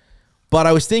shit. But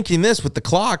I was thinking this with the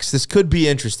clocks. This could be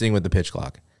interesting with the pitch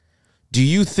clock. Do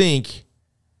you think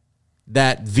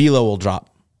that velo will drop?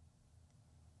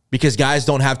 Because guys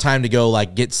don't have time to go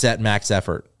like get set max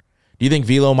effort. Do you think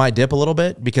velo might dip a little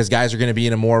bit because guys are going to be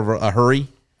in a more of a hurry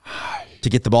to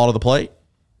get the ball to the plate?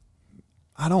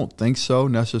 I don't think so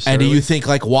necessarily. And do you think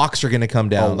like walks are going to come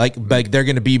down? Like they're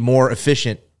going to be more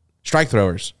efficient strike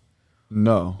throwers?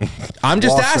 No. I'm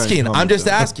just asking. I'm just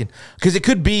asking because it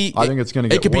could be. I think it's going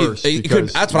to get worse.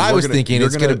 That's what I was thinking.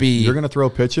 It's going to be. You're going to throw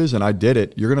pitches, and I did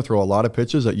it. You're going to throw a lot of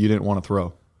pitches that you didn't want to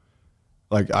throw.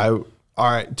 All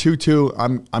right,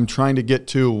 2-2. I'm trying to get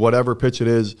to whatever pitch it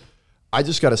is. I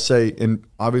just got to say, and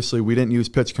obviously we didn't use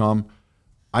PitchCom.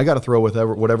 I got to throw with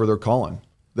whatever they're calling.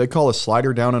 They call a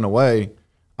slider down and away.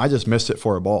 I just missed it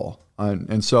for a ball,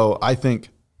 and so I think,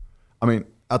 I mean,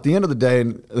 at the end of the day,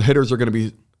 and the hitters are going to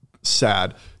be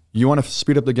sad. You want to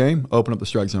speed up the game? Open up the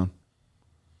strike zone.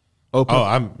 Open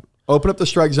up the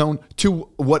strike zone to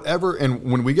whatever. And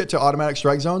when we get to automatic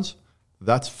strike zones,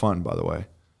 that's fun. By the way,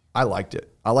 I liked it.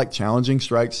 I like challenging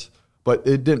strikes, but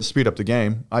it didn't speed up the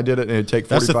game. I did it, and it'd take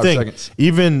 45 seconds.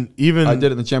 Even I did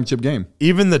it in the championship game.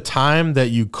 Even the time that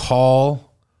you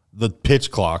call the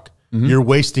pitch clock, you're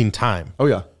wasting time. Oh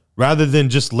yeah. Rather than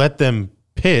just let them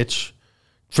pitch,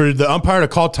 for the umpire to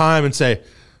call time and say,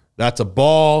 that's a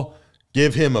ball,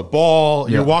 give him a ball.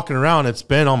 Yeah. You're walking around. It's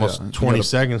been almost 20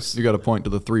 seconds. You got to point to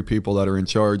the 3 people that are in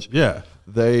charge. Yeah.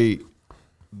 The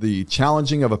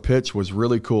challenging of a pitch was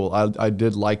really cool. I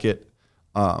did like it.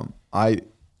 And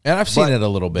I've seen it a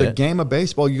little bit. The game of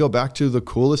baseball, you go back to the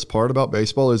coolest part about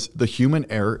baseball is the human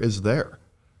error is there,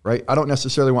 right? I don't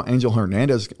necessarily want Angel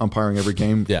Hernandez umpiring every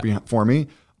game for me,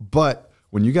 but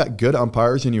when you got good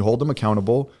umpires and you hold them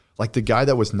accountable, like the guy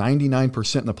that was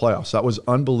 99% in the playoffs, that was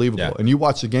unbelievable. Yeah. And you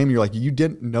watch the game, and you're like, you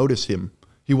didn't notice him.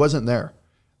 He wasn't there.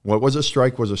 What was a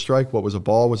strike was a strike. What was a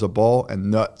ball was a ball.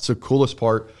 And that's the coolest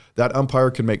part. That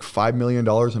umpire can make $5 million,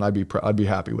 and I'd be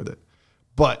happy with it.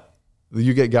 But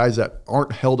you get guys that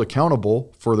aren't held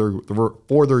accountable for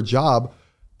their job.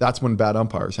 That's when bad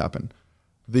umpires happen.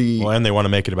 And they want to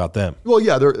make it about them. Well,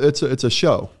 yeah, it's a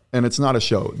show, and it's not a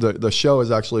show. The show is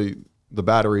actually the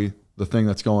battery, the thing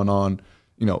that's going on.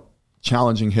 You know,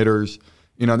 challenging hitters.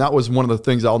 You know, and that was one of the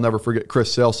things I'll never forget.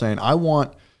 Chris Sale saying,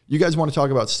 you guys want to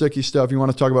talk about sticky stuff. You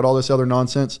want to talk about all this other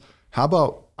nonsense. How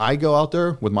about I go out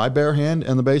there with my bare hand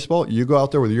and the baseball? You go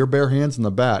out there with your bare hands and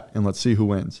the bat, and let's see who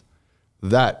wins.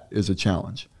 That is a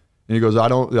challenge. And he goes,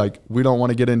 we don't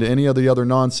want to get into any of the other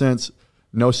nonsense.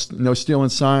 No stealing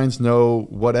signs, no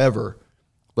whatever.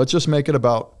 Let's just make it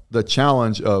about the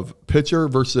challenge of pitcher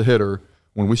versus hitter.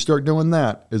 When we start doing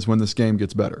that is when this game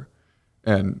gets better.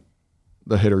 And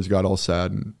the hitters got all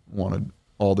sad and wanted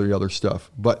all the other stuff.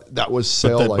 But that was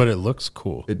Sale. But it looks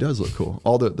cool. It does look cool.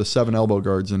 All the 7 elbow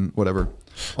guards and whatever,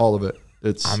 all of it.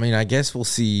 I mean, I guess we'll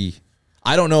see.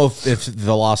 I don't know if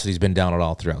velocity's been down at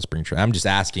all throughout spring training. I'm just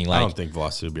asking. I don't think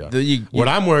velocity will be down. What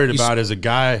I'm worried about is a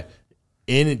guy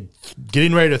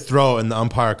getting ready to throw, and the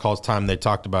umpire calls time. They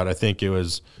talked about, I think it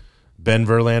was Ben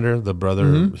Verlander, the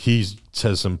brother. He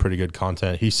says some pretty good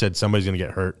content. He said somebody's going to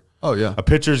get hurt. Oh, yeah. A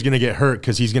pitcher's going to get hurt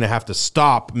because he's going to have to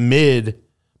stop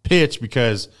mid-pitch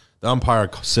because the umpire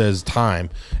says time,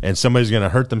 and somebody's going to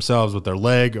hurt themselves with their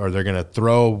leg, or they're going to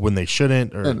throw when they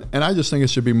shouldn't. And I just think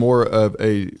it should be more of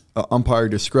a umpire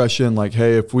discretion. Like,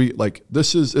 hey, if we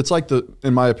it's like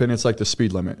in my opinion, it's like the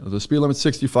speed limit. The speed limit's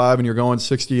 65 and you're going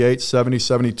 68, 70,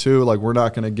 72. Like, we're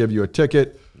not going to give you a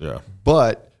ticket. Yeah.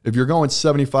 But if you're going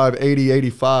 75, 80,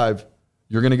 85,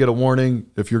 you're going to get a warning.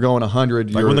 If you're going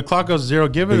 100, like when the clock goes 0,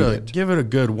 give it a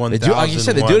good 1,000. Like you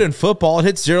said, they do it in football. It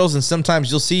hits zeros, and sometimes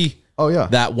you'll see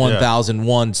that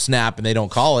 1,001 snap, and they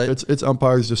don't call it. It's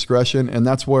umpire's discretion, and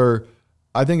that's where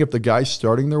I think if the guy's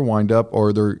starting their windup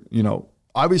or they're,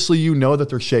 obviously that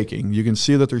they're shaking. You can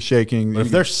see that they're shaking. But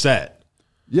if they're set,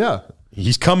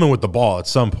 he's coming with the ball at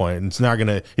some point. And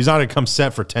he's not gonna come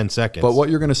set for 10 seconds. But what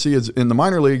you're gonna see is in the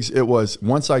minor leagues, it was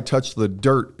once I touched the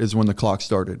dirt is when the clock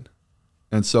started.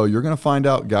 And so you're gonna find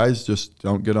out guys just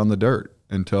don't get on the dirt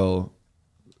until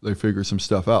they figure some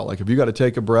stuff out. Like if you got to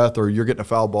take a breath or you're getting a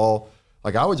foul ball,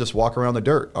 like I would just walk around the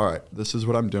dirt. All right, this is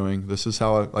what I'm doing. This is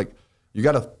how you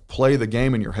got to play the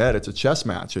game in your head. It's a chess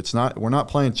match. We're not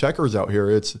playing checkers out here.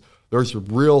 There's a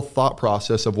real thought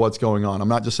process of what's going on. I'm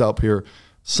not just up here.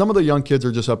 Some of the young kids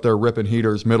are just up there ripping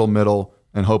heaters, middle,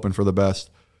 and hoping for the best.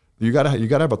 You got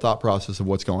to have a thought process of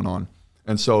what's going on.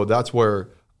 And so that's where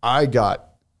I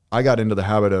got into the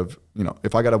habit of,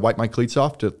 if I got to wipe my cleats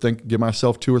off to give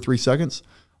myself 2 or 3 seconds,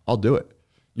 I'll do it.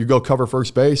 You go cover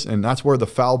first base, and that's where the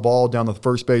foul ball down the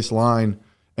first base line,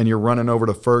 and you're running over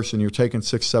to first, and you're taking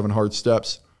 6, 7 hard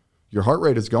steps. Your heart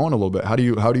rate is going a little bit. How do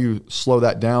you slow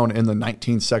that down in the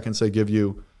 19 seconds they give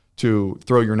you to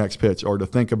throw your next pitch or to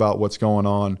think about what's going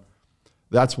on?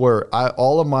 That's where I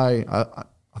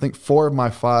think 4 of my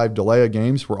 5 delay of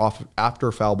games were off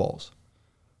after foul balls.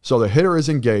 So the hitter is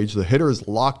engaged. The hitter is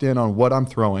locked in on what I'm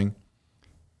throwing.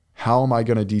 How am I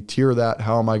going to deter that?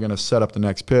 How am I going to set up the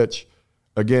next pitch?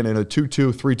 Again, in a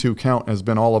 2-2, 3-2 count has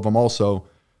been all of them also.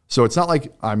 So it's not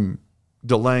like I'm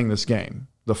delaying this game.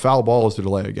 The foul ball is to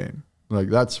delay a game. Like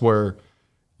that's where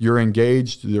you're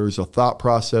engaged. There's a thought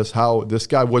process. How this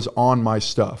guy was on my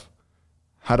stuff.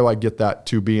 How do I get that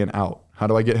to be an out? How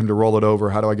do I get him to roll it over?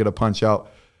 How do I get a punch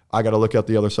out? I got to look at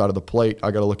the other side of the plate.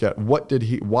 I got to look at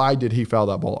why did he foul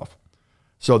that ball off?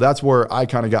 So that's where I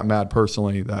kind of got mad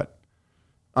personally. That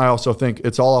I also think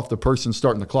it's all off the person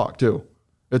starting the clock too.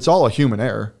 It's all a human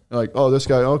error. Like, oh, this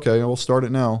guy, okay, we'll start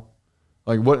it now.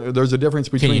 Like, what? There's a difference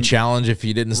between. Can you challenge if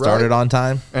you didn't start it on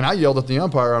time? And I yelled at the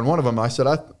umpire on one of them. I said,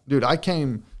 I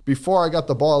came before I got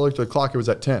the ball. I looked at the clock. It was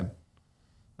at 10.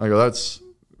 I go, is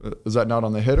that not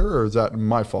on the hitter or is that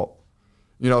my fault?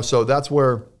 So that's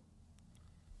where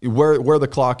the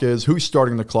clock is. Who's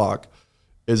starting the clock?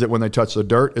 Is it when they touch the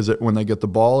dirt? Is it when they get the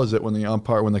ball? Is it when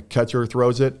the catcher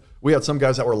throws it? We had some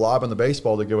guys that were lobbing the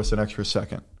baseball to give us an extra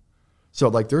second. So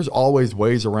there's always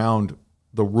ways around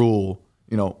the rule,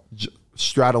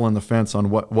 straddling the fence on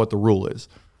what the rule is.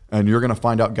 And you're going to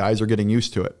find out guys are getting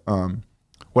used to it.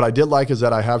 What I did like is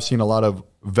that I have seen a lot of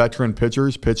veteran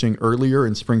pitchers pitching earlier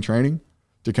in spring training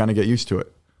to kind of get used to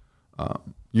it.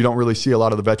 You don't really see a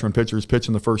lot of the veteran pitchers pitch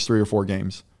in the first 3 or 4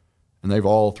 games. And they've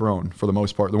all thrown for the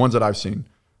most part. The ones that I've seen,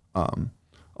 a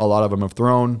lot of them have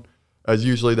thrown. As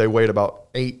usually they wait about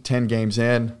 8, 10 games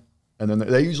in, and then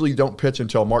they usually don't pitch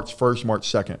until March 1st, March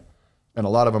 2nd. And a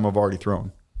lot of them have already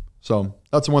thrown. So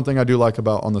that's the one thing I do like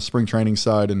about on the spring training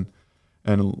side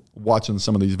and watching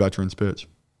some of these veterans pitch.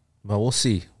 Well, we'll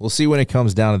see. We'll see when it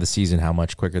comes down to the season how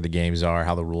much quicker the games are,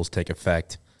 how the rules take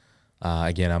effect.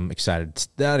 Again, I'm excited.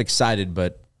 Not excited,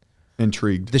 but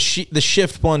intrigued. The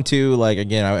shift one too. Like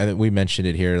again, we mentioned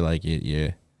it here. Like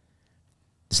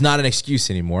it's not an excuse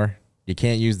anymore. You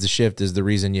can't use the shift as the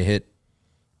reason you hit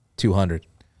 200.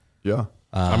 Yeah,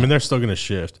 I mean they're still going to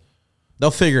shift.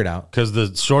 They'll figure it out because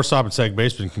the shortstop and second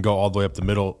baseman can go all the way up the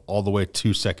middle, all the way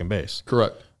to second base.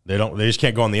 Correct. They just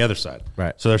can't go on the other side.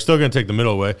 Right. So they're still going to take the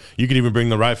middle away. You could even bring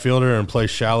the right fielder and play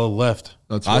shallow left.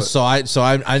 That's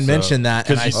I mentioned that,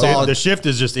 and I saw the shift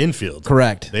is just infield.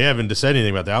 Correct. They haven't said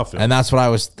anything about the outfield, and that's what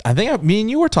I think me and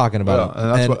you were talking about. Yeah,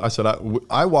 and that's what I said.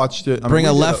 I watched it. Bring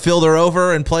a left fielder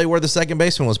over and play where the second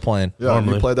baseman was playing. Yeah,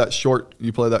 you play that short.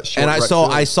 And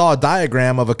I saw a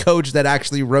diagram of a coach that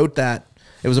actually wrote that.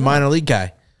 It was a minor league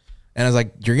guy. And I was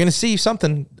like, you're going to see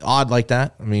something odd like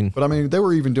that. But they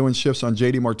were even doing shifts on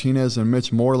J.D. Martinez and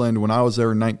Mitch Moreland when I was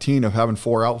there in 19 of having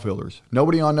 4 outfielders.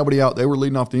 Nobody on, nobody out. They were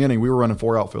leading off the inning. We were running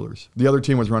 4 outfielders. The other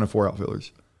team was running 4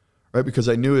 outfielders, right? Because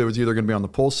they knew it was either going to be on the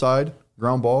pull side,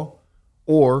 ground ball,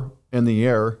 or in the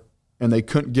air, and they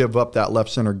couldn't give up that left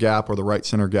center gap or the right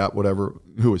center gap, whatever,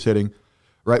 who was hitting,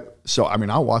 right? So, I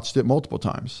watched it multiple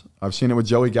times. I've seen it with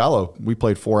Joey Gallo. We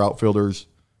played 4 outfielders.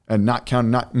 And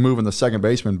not moving the second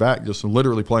baseman back, just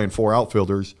literally playing 4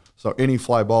 outfielders. So any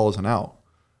fly ball is an out.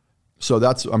 So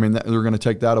they're going to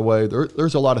take that away.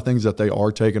 There's a lot of things that they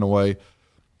are taking away.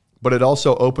 But it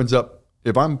also opens up,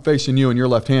 if I'm facing you and you're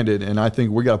left-handed and I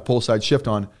think we got a pull side shift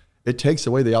on, it takes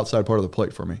away the outside part of the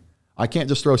plate for me. I can't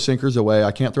just throw sinkers away.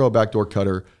 I can't throw a backdoor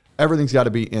cutter. Everything's got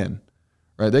to be in.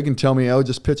 Right? They can tell me,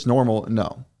 just pitch normal.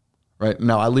 No. right?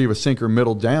 Now I leave a sinker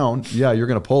middle down. Yeah, you're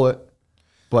going to pull it.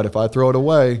 But if I throw it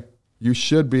away, you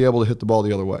should be able to hit the ball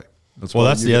the other way. That's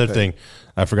the other thing.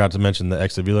 I forgot to mention the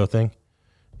exit velo thing.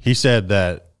 He said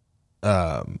that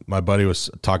my buddy was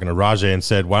talking to Rajay and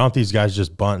said, why don't these guys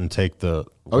just bunt and take the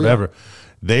whatever? Oh, yeah.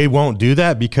 They won't do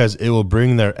that because it will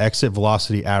bring their exit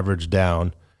velocity average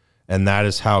down, and that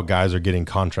is how guys are getting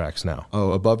contracts now.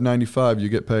 Oh, above 95, you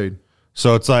get paid.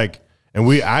 So it's like, and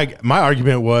my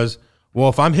argument was, well,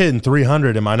 if I'm hitting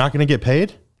 300, am I not going to get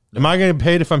paid? Am I going to get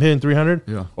paid if I'm hitting 300?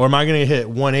 Yeah. Or am I going to hit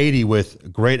 180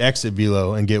 with great exit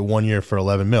velo and get 1 year for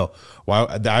 11 mil? Well,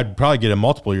 I'd probably get a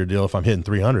multiple year deal if I'm hitting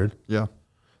 300. Yeah.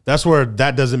 That's where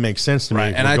that doesn't make sense to me.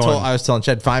 Right. And I was telling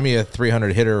Chad, find me a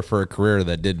 300 hitter for a career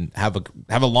that didn't have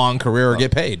a long career or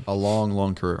get paid. A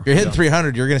long career. If you're hitting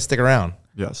 300, you're going to stick around.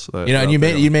 Yes. And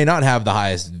you may not have the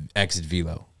highest exit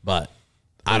velo, but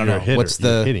I don't know. What's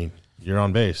the hitting? You're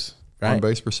on base. Right. On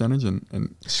base percentage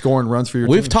and scoring runs for your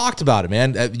We've team. talked about it,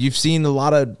 man. You've seen a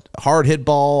lot of hard hit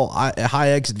ball, high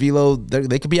exit velo.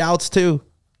 They could be outs too.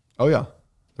 Oh, yeah.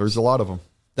 There's a lot of them.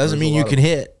 Doesn't mean you can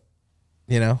hit.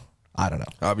 I don't know.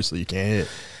 Obviously, you can't hit.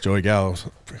 Joey Gallo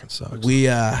freaking sucks.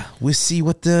 We see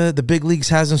what the big leagues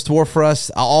has in store for us.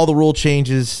 All the rule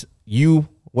changes.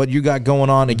 What you got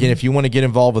going on. Again, if you want to get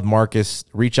involved with Marcus,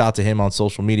 reach out to him on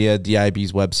social media,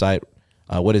 DIB's website.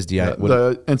 What is DI?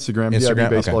 The Instagram, DIB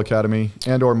Baseball Academy,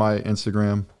 and or my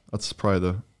Instagram. That's probably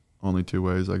the only two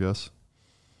ways, I guess.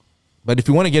 But if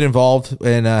you want to get involved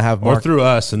and have Mark, or through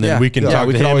us, and then we can talk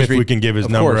to him if we can give his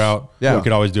number out. Yeah. We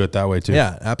could always do it that way too.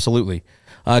 Yeah, absolutely.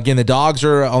 Again, the Dogs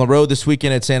are on the road this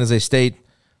weekend at San Jose State.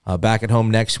 Back at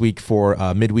home next week for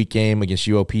a midweek game against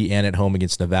UOP and at home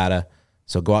against Nevada.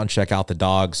 So go out and check out the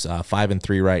Dogs.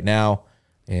 5-3 right now,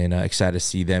 and excited to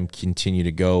see them continue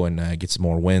to go and get some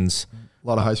more wins. A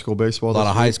lot of high school baseball. A lot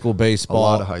of high school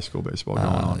baseball going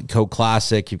on. Coke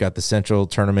Classic. You've got the Central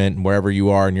Tournament, and wherever you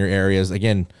are in your areas.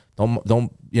 Again,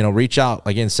 don't reach out.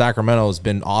 Again, Sacramento has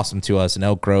been awesome to us in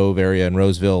Elk Grove area and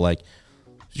Roseville. Like,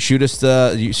 shoot us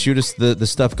the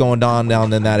stuff going on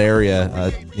down in that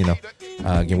area.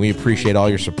 Again, we appreciate all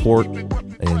your support.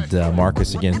 And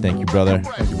Marcus, again, thank you, brother.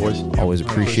 Thank you, boys. Always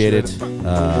appreciate it.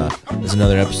 This is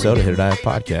another episode of Hit or Die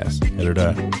podcast. Hit or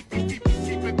Die.